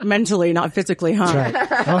hurt mentally, not physically, huh?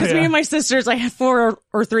 Because me and my sisters, I have 4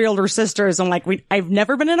 or 3 older sisters, and like I've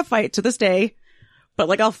never been in a fight to this day, but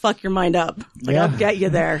like I'll fuck your mind up. Like Yeah. I'll get you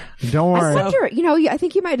there. Don't I worry. wonder, I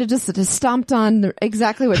think you might have just stomped on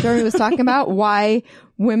exactly what Jeremy was talking about, why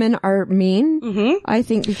women are mean. Mm-hmm. I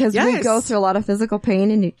think because we Yes. go through a lot of physical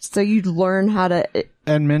pain, and so you learn how to.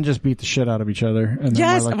 And men just beat the shit out of each other. And then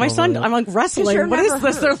Yes, we're like my over son, it. I'm like wrestling. you're What is never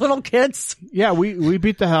this? hurt. They're little kids. Yeah, we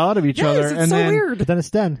beat the hell out of each Yes, other, it's and so then weird. But then it's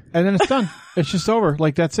done. and then it's done. It's just over.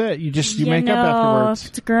 Like that's it. You make up If afterwards.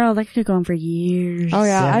 it's a girl, that could go on for years. Oh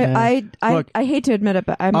yeah, Yeah. I Look, hate to admit it,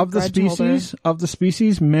 but I'm Of a the grudge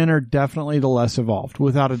species, men are definitely the less evolved,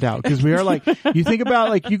 without a doubt. Because we are like, you think about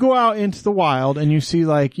like you go out into the wild and you see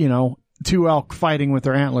like 2 elk fighting with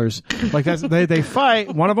their antlers. Like that's they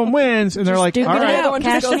fight. One of them wins, and they're like, Duke "All it right, out.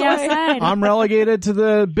 Cash me outside. I'm relegated to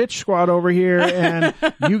the bitch squad over here, and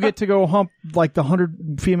you get to go hump like the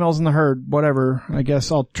 100 females in the herd. Whatever. I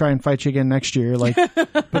guess I'll try and fight you again next year. Like,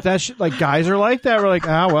 but that's like guys are like that. We're like,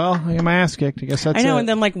 well, I get my ass kicked. I guess that's I know. it. And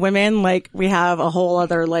then like women, like we have a whole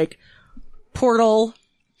other like portal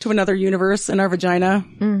to another universe in our vagina.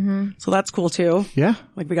 Mm-hmm. So that's cool too. Yeah.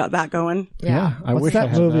 Like we got that going. Yeah. I What's wish that I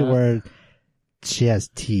had movie that. where she has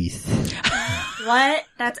teeth. What?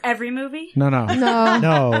 That's every movie? No.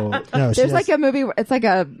 No. There's like a movie. It's like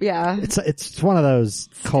a It's one of those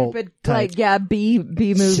cult stupid, type. like B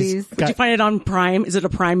movies. Did you find it on Prime? Is it a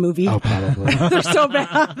Prime movie? Oh, probably. They're so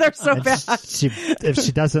bad. They're so bad. If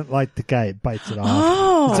she doesn't like the guy, it bites it off.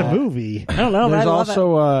 Oh. It's a movie. I don't know.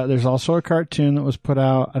 But There's also a cartoon that was put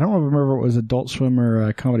out. I don't remember if it was Adult Swim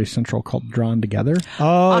or Comedy Central called Drawn Together.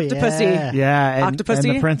 Oh, Octopussy. Yeah, and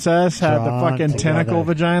Octopussy? the princess had the Drawn fucking Together. tentacle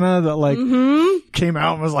vagina that like came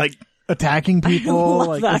out and was like attacking people. love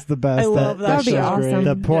like that. it's the best. I love that. That'd be show's awesome.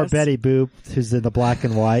 The poor Yes. Betty Boop, who's in the black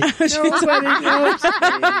and white.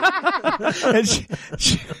 And she-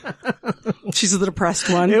 she's the depressed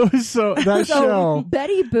one. it was that So show.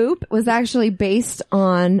 Betty Boop was actually based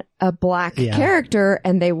on a black Yeah. character,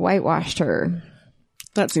 and they whitewashed her.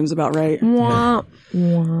 That seems about right. Wah,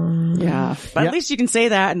 wah. Yeah. But Yeah. at least you can say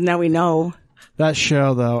that, and now we know. That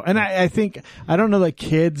show though, and I think I don't know that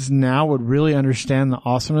kids now would really understand the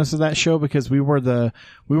awesomeness of that show because we were the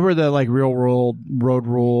like real world road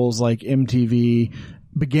rules, like MTV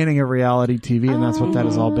beginning of reality TV, and that's what that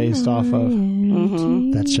is all based off of.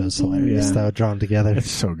 That show's hilarious, Yeah. though, drawn together.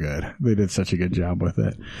 It's so good. They did such a good job with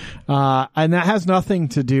it. And that has nothing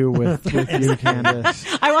to do with you, Candace.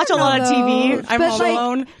 I watch a lot of TV. I'm But, home like,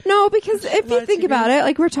 alone. No, because if you think about it,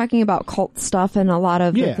 like we're talking about cult stuff and a lot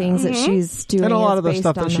of the Yeah. things that she's doing. And a lot is of the based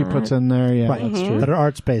stuff on that she puts in there, yeah. Right. That's true. That her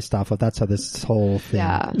art's based off of. That's how this whole thing.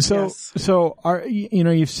 Yeah. So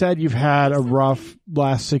you've said you've had a rough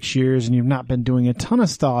last 6 years and you've not been doing a ton of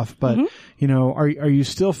stuff, but are you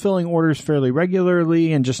still filling orders fairly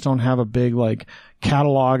regularly and just don't have a big like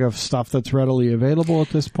catalog of stuff that's readily available at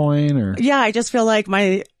this point, or? Yeah, I just feel like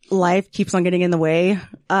my life keeps on getting in the way.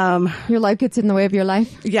 Your life gets in the way of your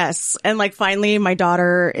life. Yes. And like finally my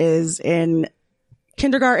daughter is in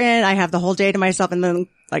kindergarten. I have the whole day to myself, and then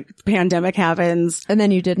like the pandemic happens. And then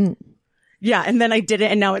you didn't. Yeah. And then I did it,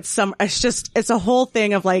 and now it's a whole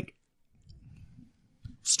thing of like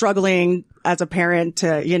struggling as a parent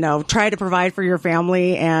to, try to provide for your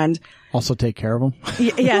family and Also take care of them.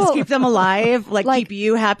 yes, Well, keep them alive, like keep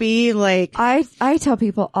you happy. Like I tell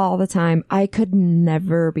people all the time, I could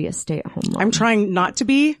never be a stay-at-home mom. I'm trying not to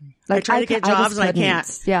be. I Like, try to get I just jobs and I couldn't.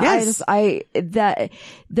 can't. Yeah,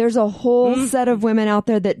 there's a whole set of women out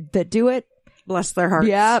there that do it. Bless their hearts.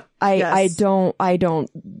 Yeah, I Yes. don't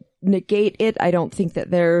negate it. I don't think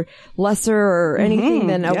that they're lesser or anything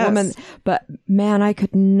than a yes. woman. But man, I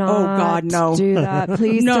could not God, no. do that.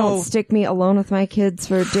 Please No. don't stick me alone with my kids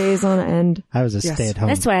for days on end. I was a Yes. stay-at-home.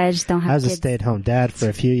 That's why I just don't have I was kids. a stay-at-home dad for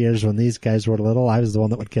a few years when these guys were little. I was the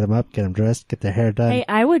one that would get them up, get them dressed, get their hair done. Hey,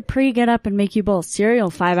 I would get up and make you bowl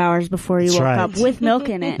cereal 5 hours before you That's woke right. up with milk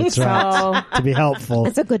in it. That's right. To be helpful.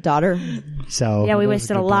 It's a good daughter. So Yeah, we it was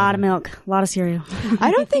wasted a good lot dad. of milk, a lot of cereal.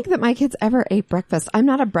 I don't think that my kids ever ate breakfast. I'm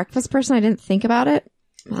not a breakfast person. I didn't think about it.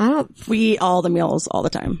 We eat all the meals all the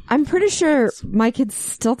time. I'm pretty sure my kids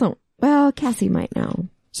still don't. Well, Cassie might know.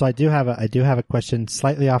 So I do have a question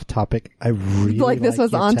slightly off topic. I really Like this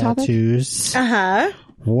was your on topic? tattoos. Uh-huh.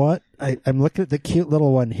 What? I'm looking at the cute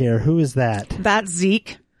little one here. Who is that? That's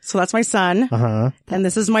Zeke. So that's my son. Uh-huh. And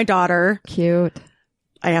this is my daughter. Cute.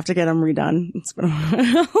 I have to get him redone. It's been a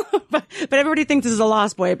while. but everybody thinks this is a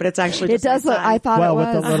lost boy, but it's actually It just my does look. son. I thought Well, it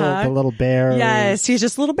with was. the little bear. Yes, he's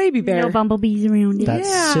just a little baby bear. No bumblebees around it. That's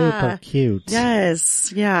Yeah. super cute.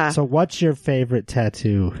 Yes, yeah. So what's your favorite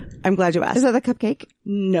tattoo? I'm glad you Is asked. that the cupcake?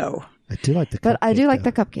 No. I do like the But I cupcake, do like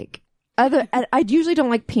though. the cupcake. I usually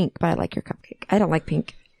don't like pink, but I like your cupcake. I don't like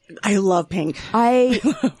pink. I love pink.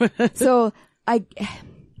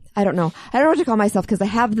 I don't know. I don't know what to call myself because I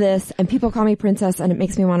have this and people call me princess and it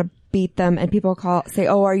makes me want to beat them and people say,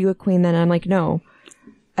 "Oh, are you a queen then?" And I'm like, "No.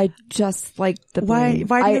 I just like the Why?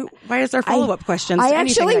 bling." Why is there follow-up questions? to I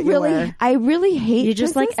anything actually that you wear? I really hate You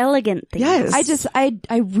just like princess. elegant things. Yes.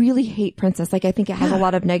 I really hate princess. Like I think it has a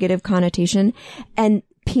lot of negative connotation and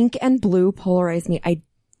pink and blue polarize me. I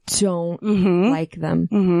don't like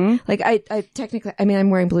them. Like I technically, I mean, I'm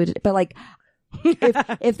wearing blue, but like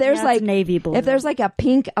if there's That's like navy blue. if there's like a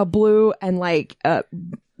pink, a blue, and like a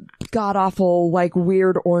god awful like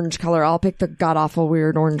weird orange color, I'll pick the god awful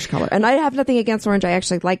weird orange color. And I have nothing against orange. I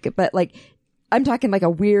actually like it, but like I'm talking like a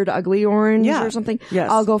weird ugly orange Yeah. or something. Yes.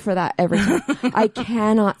 I'll go for that every time. I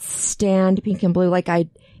cannot stand pink and blue. Like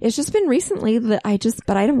it's just been recently that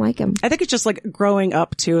but I don't like them. I think it's just like growing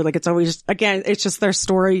up too. Like it's always, again, it's just their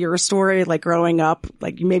story, your story, like growing up,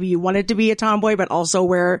 like maybe you wanted to be a tomboy, but also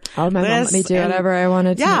wear Oh, my mom let this me do and- whatever I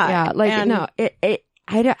wanted to. Yeah, Yeah. Like, and- no,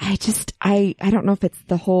 I don't know if it's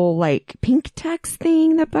the whole like pink text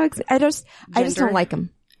thing that bugs me. I just don't like them.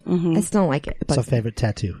 I still don't like it. But So favorite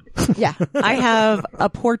tattoo. yeah. I have a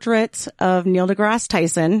portrait of Neil deGrasse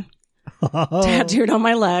Tyson tattooed on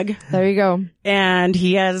my leg, There you go. and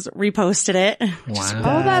he has reposted it.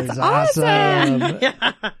 Oh, that's awesome.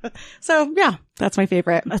 So yeah, that's my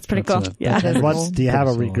favorite. That's pretty cool. Yeah. That is What's, cool. do you have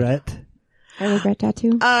a Pretty solid. regret? A regret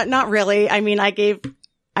tattoo? Not really. I mean, I gave,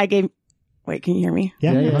 wait, can you hear me?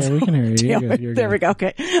 Yeah. Yeah, we can hear you. You're Damn good, it. you're There good. we go.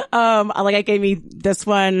 Okay. Like I gave me this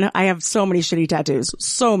one. I have so many shitty tattoos.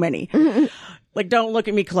 So many. Like, don't look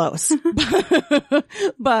at me close.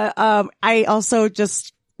 But, I also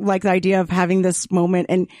just like the idea of having this moment,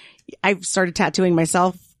 and I've started tattooing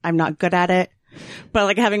myself. I'm not good at it, but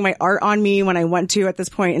like having my art on me when I want to at this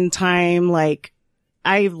point in time, like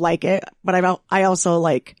I like it, but I also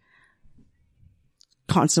like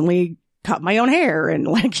constantly cut my own hair and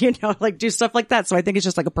like, you know, like do stuff like that. So I think it's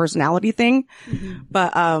just like a personality thing,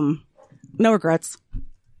 but, no regrets.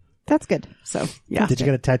 That's good. So yeah. Did you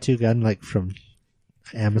get a tattoo gun like from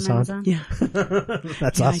Amazon? Yeah.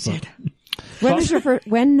 That's Yeah, awesome. I did.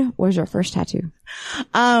 When was your first tattoo?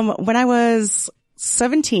 When I was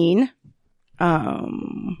 17,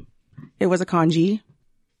 it was a kanji.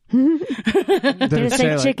 Did Did it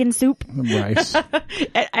say like, chicken soup? rice?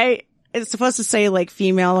 It's supposed to say like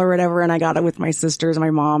female or whatever, and I got it with my sisters and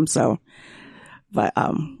my mom. So, but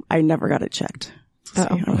I never got it checked. So,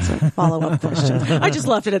 Uh-oh. you know, it's a follow-up question. I just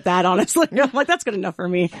left it at that, honestly. I'm like, that's good enough for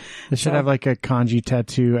me. They should have like a kanji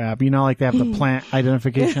tattoo app. You know, like they have the plant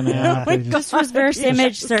identification app. They Just reverse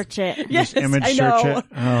image search it. Yes, image I search know. it.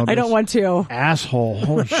 Oh, I don't want to. asshole.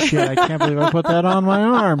 Holy shit. I can't believe I put that on my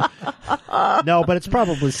arm. No, but it's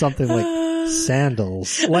probably something like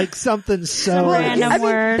sandals. Like something so Random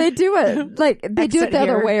word. They do it like they do it Exit the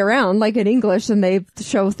other here. way around, like in English, and they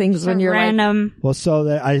show things when you're like, random. Well, so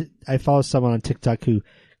that I follow someone on TikTok who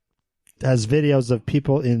has videos of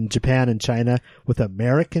people in Japan and China with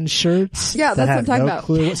American shirts. Yeah, that that's what I'm have talking no about.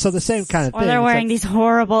 clue. So the same kind of Or thing. they're It's wearing like, these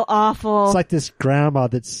horrible, awful. it's like this grandma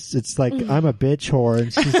it's like, I'm a bitch whore,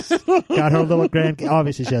 and she's got her little grand.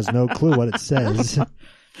 Obviously, she has no clue what it says.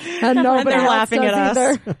 and nobody And they're else laughing does at us.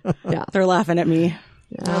 either. Yeah. They're laughing at me.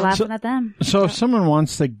 They're laughing at them. So if someone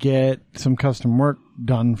wants to get some custom work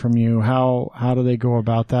done from you, how do they go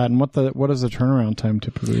about that? And what does the turnaround time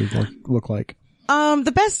typically look like?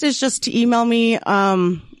 The best is just to email me,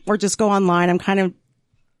 or just go online. I'm kind of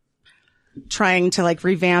trying to like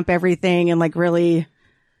revamp everything and like really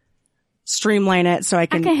streamline it so I I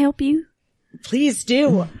can, can help you. please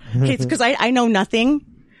do. Okay, cause I know nothing.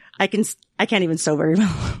 I can't even sew very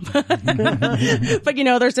well, but you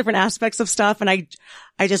know, there's different aspects of stuff, and I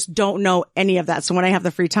just don't know any of that. So when I have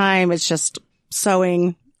the free time, it's just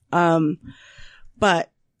sewing.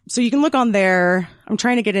 But so you can look on there. I'm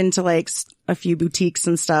trying to get into like a few boutiques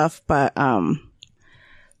and stuff, but,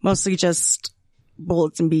 mostly just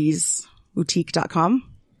bulletsandbeesboutique.com,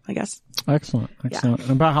 I guess. Excellent. And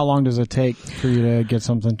about how long does it take for you to get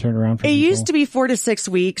something turned around for It people? used to be 4 to 6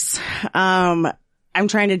 weeks. I'm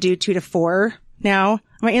trying to do 2 to 4 now.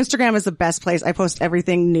 My Instagram is the best place. I post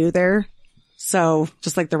everything new there. So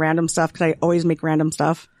just like the random stuff, cause I always make random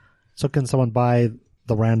stuff. So can someone buy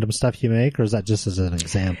the random stuff you make, or is that just as an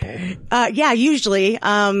example? Yeah, usually,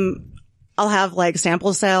 I'll have like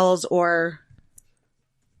sample sales, or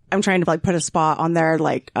I'm trying to like put a spot on there,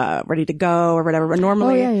 like, ready to go or whatever. But Oh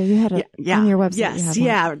normally, yeah, you had it on your website. you Yes.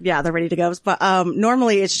 had one. Yeah. They're ready to go. But,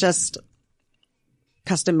 normally it's just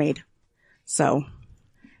custom made. So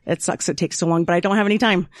it sucks. It takes so long, but I don't have any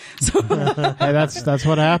time. So Hey, that's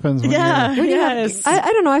what happens. When yeah. When you have- Yes.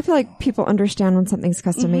 I don't know. I feel like people understand when something's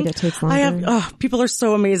custom made, it takes longer. People are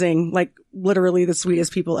so amazing. Like literally the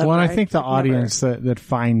sweetest people ever. Well, and I think the audience that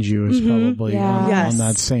finds you is probably Yeah. on Yes.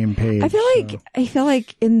 that same page. I feel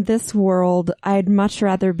like in this world, I'd much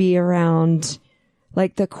rather be around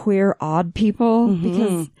like the queer odd people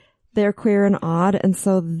because they're queer and odd, and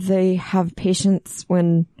so they have patience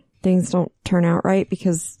when things don't turn out right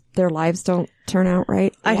because their lives don't turn out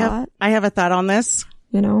right. I have a thought on this.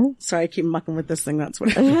 you know. Sorry, I keep mucking with this thing. That's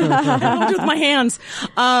what I do with my hands.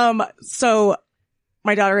 So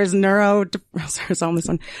my daughter is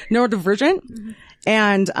neurodivergent,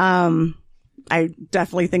 and I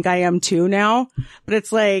definitely think I am too now. But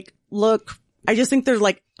it's like, look, I just think they're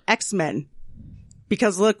like X-Men,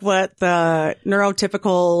 because look what the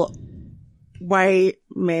neurotypical white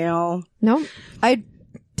male No, I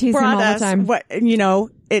tease him all brought the us. time. What, you know,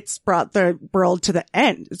 it's brought the world to the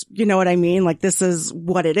end. You know what I mean? Like, this is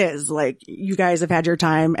what it is. Like, you guys have had your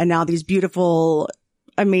time, and now these beautiful,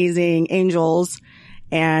 amazing angels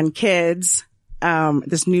and kids,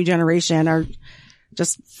 this new generation are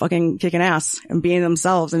just fucking kicking ass and being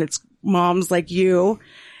themselves. And it's moms like you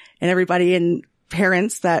and everybody, and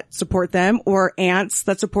parents that support them or aunts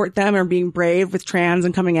that support them or being brave with trans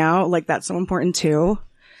and coming out. Like that's so important too.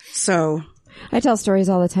 So I tell stories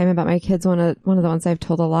all the time about my kids. One of the ones I've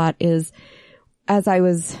told a lot is because I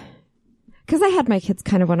had my kids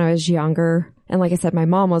kind of when I was younger. And like I said, my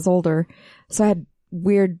mom was older. So I had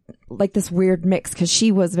this weird mix because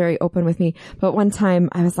she was very open with me. But one time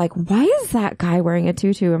I was like, why is that guy wearing a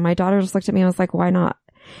tutu? And my daughter just looked at me and was like, why not?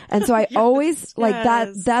 And so I always like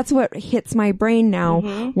that's what hits my brain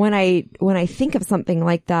now when I think of something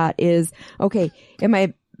like that is, okay, am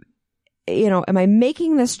I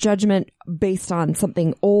making this judgment based on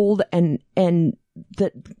something old and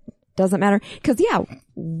that doesn't matter? Cause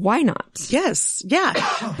why not? Yes. Yeah.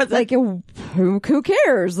 But like, who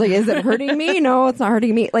cares? Like, is it hurting me? No, it's not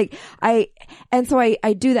hurting me. Like I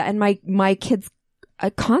do that. And my kids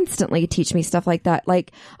constantly teach me stuff like that.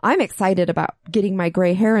 Like I'm excited about getting my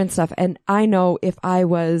gray hair and stuff. And I know if I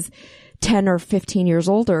was 10 or 15 years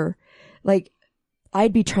older, like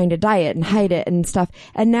I'd be trying to dye it and hide it and stuff.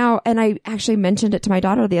 And I actually mentioned it to my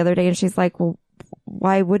daughter the other day and she's like, well,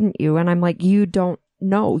 why wouldn't you? And I'm like, you don't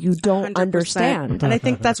know. You don't 100%. Understand. And I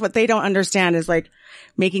think that's what they don't understand is like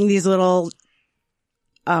making these little,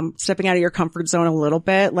 stepping out of your comfort zone a little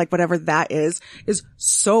bit, like whatever that is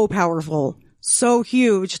so powerful, so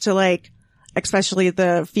huge to like, especially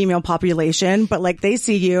the female population, but like they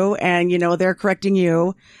see you and, they're correcting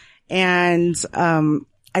you. And,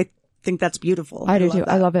 I think that's beautiful. I do too.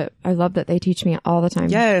 I love it. I love that they teach me all the time.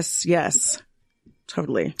 Yes. Yes.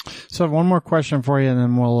 Totally. So I have one more question for you and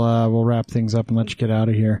then we'll wrap things up and let you get out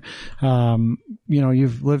of here.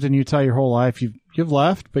 You've lived in Utah your whole life. You've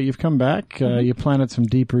left, but you've come back. You planted some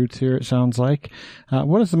deep roots here, it sounds like.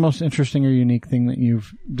 What is the most interesting or unique thing that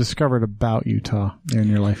you've discovered about Utah in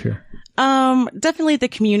your life here? Definitely the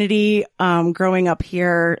community, growing up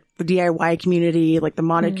here, the DIY community, like the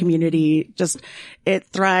modded community, just, it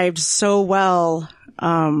thrived so well.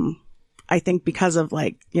 I think because of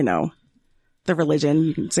like, the religion,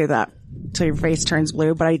 you can say that till your face turns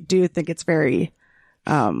blue, but I do think it's very,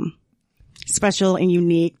 special and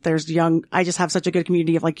unique. I just have such a good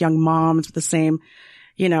community of like young moms with the same,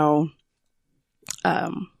 they're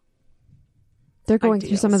going ideals.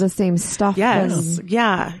 through some of the same stuff. Yes.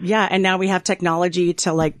 Yeah. Yeah. And now we have technology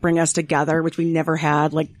to like bring us together, which we never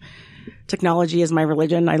had. Like technology is my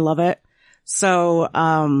religion. I love it. So,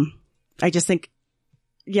 I just think,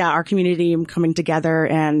 our community coming together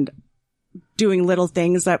and doing little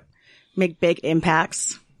things that make big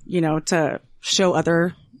impacts, to show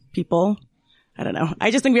other people. I don't know.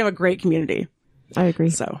 I just think we have a great community. I agree.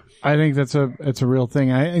 So I think it's a real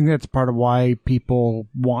thing. I think that's part of why people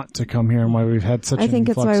want to come here and why we've had such an influx of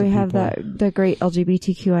people. I think it's why we have the great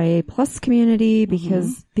LGBTQIA plus community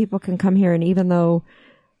because people can come here and even though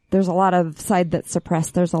there's a lot of side that's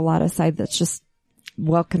suppressed, there's a lot of side that's just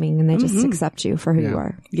welcoming and they just accept you for who you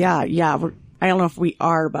are. Yeah. Yeah. I don't know if we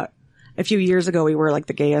are, but a few years ago, we were like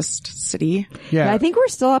the gayest city. Yeah. I think we're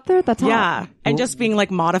still up there at the top. Yeah. And just being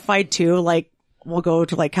like modified too. Like we'll go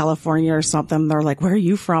to like California or something. They're like, where are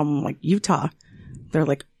you from? Like Utah. They're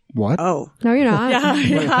like, what? Oh. No, you're not.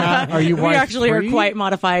 Yeah. Are you we actually are quite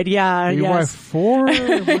modified. Yeah. Are you yes.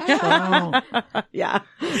 Y4? Yeah.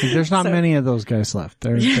 There's not many of those guys left.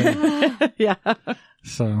 Yeah.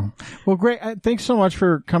 So, well, great. Thanks so much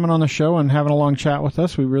for coming on the show and having a long chat with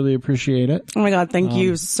us. We really appreciate it. Oh my God. Thank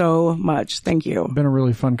you so much. Thank you. Been a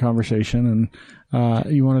really fun conversation. And,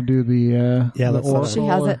 you want to do the oracle? She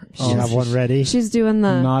has it. She have one ready. She's doing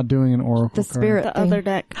not doing an oracle. The spirit. The other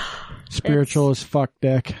deck. Spiritual as fuck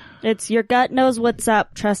deck. It's your gut knows what's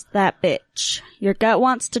up. Trust that bitch. Your gut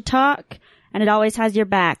wants to talk and it always has your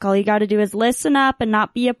back. All you got to do is listen up and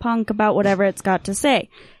not be a punk about whatever it's got to say.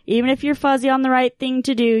 Even if you're fuzzy on the right thing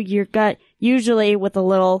to do, your gut usually with a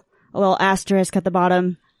little asterisk at the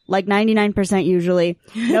bottom, like 99% usually,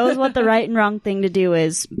 knows what the right and wrong thing to do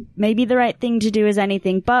is. Maybe the right thing to do is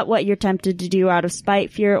anything but what you're tempted to do out of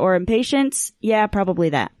spite, fear, or impatience. Yeah, probably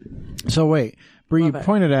that. So wait, Bree, you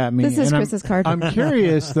pointed at me. This is Chris's card. I'm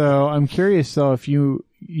curious though if you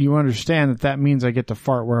understand that means I get to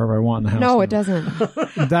fart wherever I want in the house. No, now. it doesn't.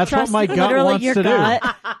 That's what my gut wants to do.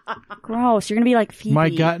 Gross. You're going to be like Phoebe. My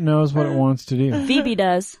gut knows what it wants to do. Phoebe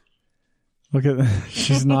does. Look at that.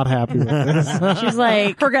 She's not happy with this. She's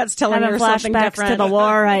like, her gut's telling her something flashbacks different. to the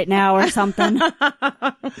war right now or something.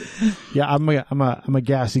 Yeah, I'm a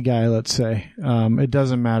gassy guy, let's say. It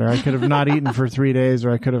doesn't matter. I could have not eaten for 3 days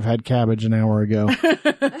or I could have had cabbage an hour ago.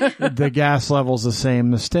 The gas level's the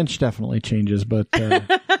same. The stench definitely changes, but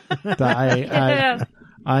I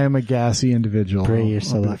am a gassy individual. Bree, you're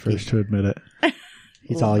so I'll be lucky. the first to admit it.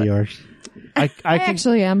 He's all yours. I I can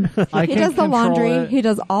actually am. I He can does the control laundry. it. He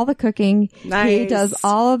does all the cooking. He Nice. does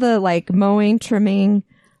all of the like mowing, trimming,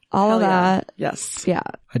 all of Hell yeah. that. Yes. Yeah.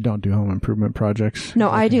 I don't do home improvement projects. No,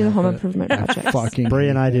 I do the home improvement projects. Fucking Bree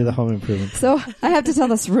and I do the home improvement. So I have to tell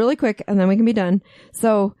this really quick and then we can be done.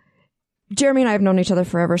 So Jeremy and I have known each other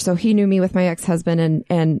forever. So he knew me with my ex-husband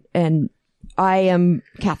and I am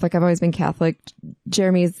Catholic. I've always been Catholic.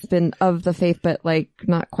 Jeremy's been of the faith, but like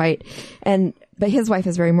not quite. But his wife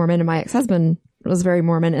is very Mormon and my ex-husband was very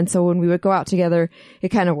Mormon. And so when we would go out together, it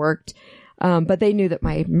kind of worked. But they knew that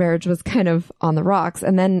my marriage was kind of on the rocks.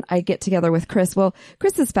 And then I get together with Chris. Well,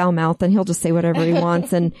 Chris is foul mouthed and he'll just say whatever he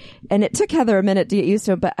wants. And it took Heather a minute to get used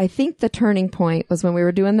to it. But I think the turning point was when we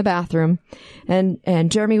were doing the bathroom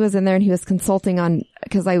and Jeremy was in there and he was consulting on,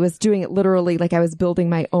 cause I was doing it literally like I was building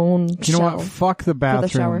my own You know show. what? Fuck the bathroom.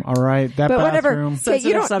 shower. All right. That But whatever. bathroom. Okay,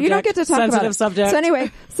 you don't get to talk about Sensitive it. subject. So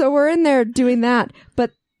anyway, so we're in there doing that, but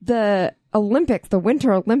the Olympics, the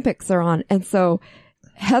Winter Olympics are on. And so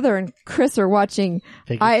Heather and Chris are watching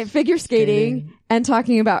figure skating and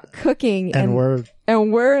talking about cooking. And we're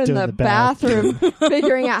in doing the the bath. bathroom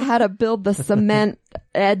figuring out how to build the cement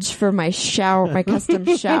edge for my shower, my custom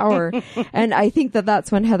shower. And I think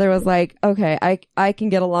that's when Heather was like, okay, I can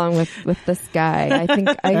get along with this guy. I think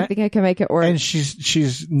I can make it work. And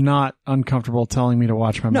she's not uncomfortable telling me to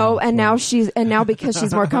watch my No, mouth. and now because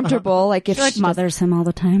she's more comfortable, like if She like she mothers him all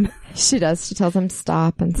the time. she does, she tells him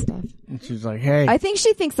stop and stuff. And she's like, hey. I think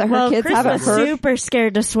she thinks that her kids Chris haven't was heard. super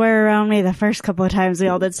scared to swear around me the first couple of times we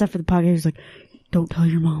all did stuff for the podcast. He was like, "Don't tell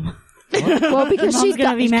your mom. Well, because Mom's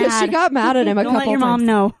gonna be because she mad. got mad at him a Don't couple let your times. mom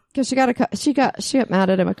know." Because she got mad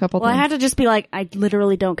at him a couple Well, I times. had to just be like, I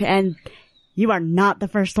literally don't care. And you are not the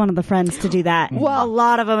first one of the friends to do that. Well- a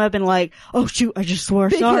lot of them have been like, "Oh shoot, I just swore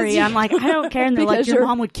sorry." you- I'm like, I don't care. And they're like, Because your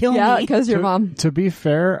mom would kill yeah, me. because your mom. To be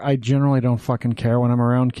fair, I generally don't fucking care when I'm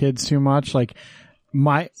around kids too much. Like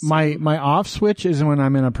my off switch is when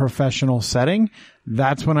I'm in a professional setting.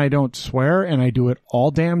 That's when I don't swear and I do it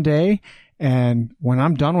all damn day. And when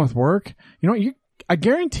I'm done with work, I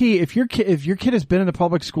guarantee if your kid has been in the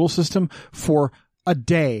public school system for a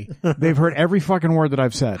day, they've heard every fucking word that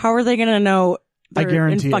I've said. How are they going to know I they're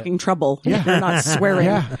guarantee in it. fucking trouble if they're not swearing?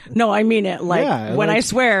 Yeah. No, I mean it. Like, Yeah, when like- I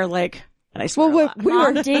swear, like, and I swear a lot.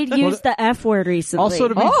 Mom did use the F word recently. Also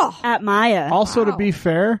to be at Maya. to be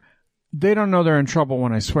fair, they don't know they're in trouble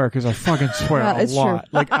when I swear because I fucking swear Yeah, a it's lot. true.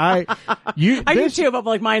 Like I do this- too, but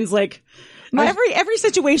like mine's like, every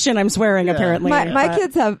situation I'm swearing apparently. My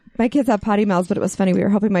kids have potty mouths, but it was funny. We were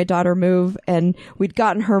helping my daughter move, and we'd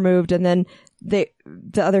gotten her moved, and then the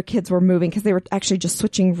other kids were moving because they were actually just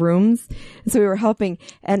switching rooms. And so we were helping,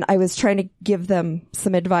 and I was trying to give them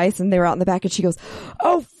some advice, and they were out in the back, and she goes,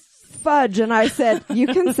 "Oh, fudge." And I said, "You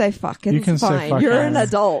can say fuck. It's You can say fine. fuck, You're yes. an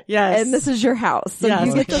adult. Yes. And this is your house. So Yes.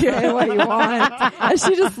 you get to say what you want." And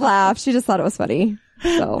she just laughed. She just thought it was funny.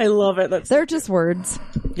 So I love it. they're just words.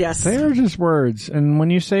 Yes. They are just words. And when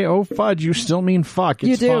you say, oh, fudge, you still mean fuck. It's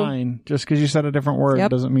You do. fine. Just because you said a different word Yep.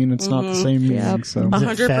 doesn't mean it's not the same meaning. Yep. So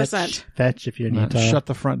 100%. Fetch if you need to. shut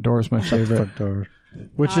the front door is my favorite. front door.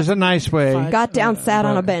 Which is a nice way. Got down, sat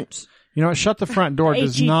on a bench. You know what? Shut the front door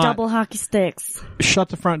does HE not. double hockey sticks. Shut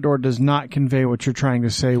the front door does not convey what you're trying to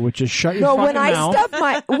say, which is shut your No, fucking when I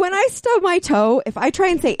mouth. when I stub my toe, if I try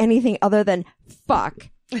and say anything other than fuck,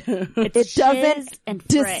 it doesn't and frick.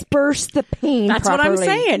 disperse the pain. That's properly. what I'm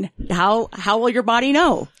saying. How will your body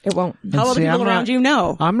know? It won't. How will the see, people I'm around not- you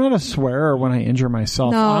know? I'm not a swearer when I injure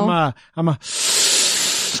myself. No. I'm a.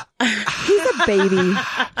 He's a baby.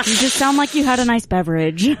 You just sound like you had a nice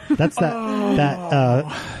beverage. That's that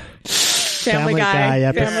Family Guy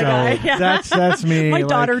episode. Family Guy. Yeah. That's me. My like-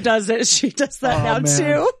 daughter does it. She does that Oh, now man.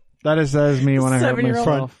 too. That is me when I hurt 7-year-old.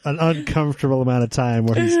 myself. for an uncomfortable amount of time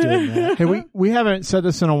where he's doing that. Hey, we haven't said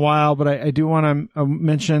this in a while, but I do want to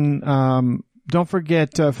mention. Don't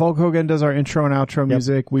forget, Folk Hogan does our intro and outro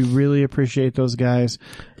music. We really appreciate those guys.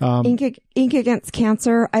 Ink Against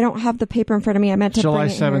Cancer. I don't have the paper in front of me. I meant to July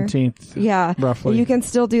bring it here. 17th. Yeah, roughly. You can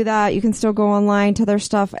still do that. You can still go online to their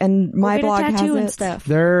stuff, and my We'll blog get a has tattoo it. and stuff.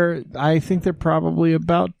 I think they're probably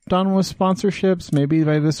about done with sponsorships. Maybe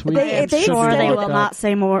by this week. They it should be Sure, they locked will up. not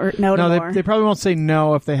say more. No, to No, more. they probably won't say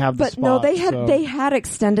no if they have the But spot. no, so. they had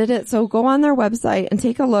extended it. So go on their website and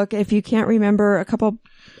take a look. If you can't remember, a couple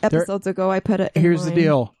episodes ago, I put it. in Here's the mine.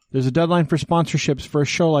 deal. There's a deadline for sponsorships for a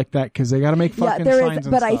show like that because they got to make Yeah, fucking there signs is,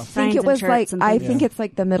 and but I stuff. think Signs it and was shirts like and I things. think it's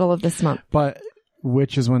like the middle of this month. But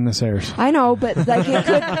which is when this airs. I know, but like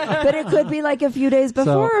it could be like a few days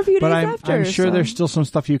before or a few days after. I'm sure there's still some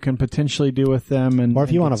stuff you can potentially do with them, and or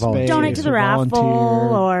if you want to volunteer, donate to the raffle,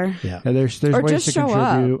 or there's or ways just to show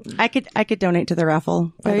contribute. up. I could donate to the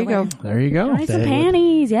raffle. There you go. There you go. donate some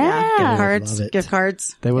panties. Gift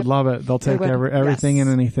cards. They would love it. They'll take everything and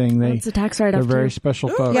anything. It's a tax write-off. They're very too. special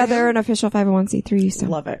folks. Yeah, they're an official 501c3. So.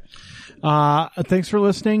 Love it. Thanks for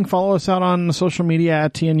listening. Follow us out on social media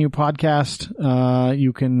at TNU Podcast.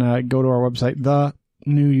 You can go to our website,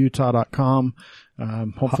 thenewutah.com.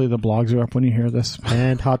 Hopefully the blogs are up when you hear this.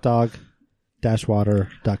 And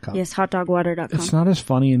hotdog-water.com. Yes, hotdogwater.com. It's not as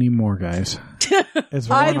funny anymore, guys. It's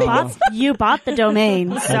You bought the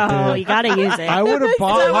domain, so you got to use it. I would have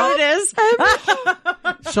bought What it is?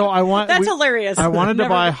 So I want That's hilarious. I wanted to Never-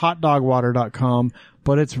 buy hotdogwater.com,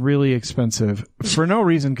 but it's really expensive for no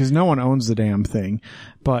reason because no one owns the damn thing.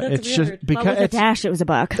 But That's it's weird. just because With a dash, it was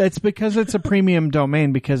 $1. it's because it's a premium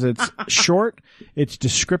domain because it's short, it's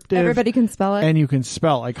descriptive, Everybody can spell it. and you can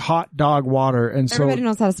spell like hot dog water, and so Everybody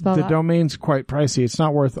knows how to spell the that. domain's quite pricey. It's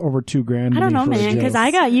not worth over $2,000. I don't know, for a man, because joke.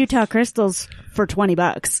 I got Utah crystals for $20.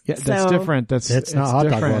 Yeah, that's different. It's not hot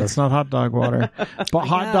dog different. water. It's not hot dog water. But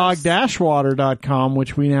hotdog-water.com,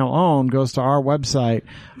 which we now own, goes to our website.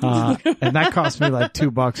 And that cost me like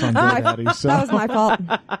 $2 on GoDaddy. So That was my fault.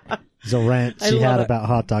 There's a rant she had about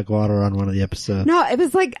hot dog water on one of the episodes. No, it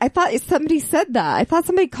was like, I thought somebody said that. I thought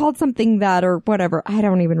somebody called something that or whatever. I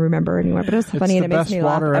don't even remember anymore, but it was funny it's and the it makes best me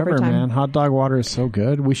laugh water every ever, time. man. Hot dog water is so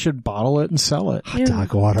good. We should bottle it and sell it. Hot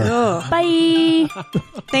dog water. Bye.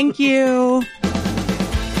 Thank you.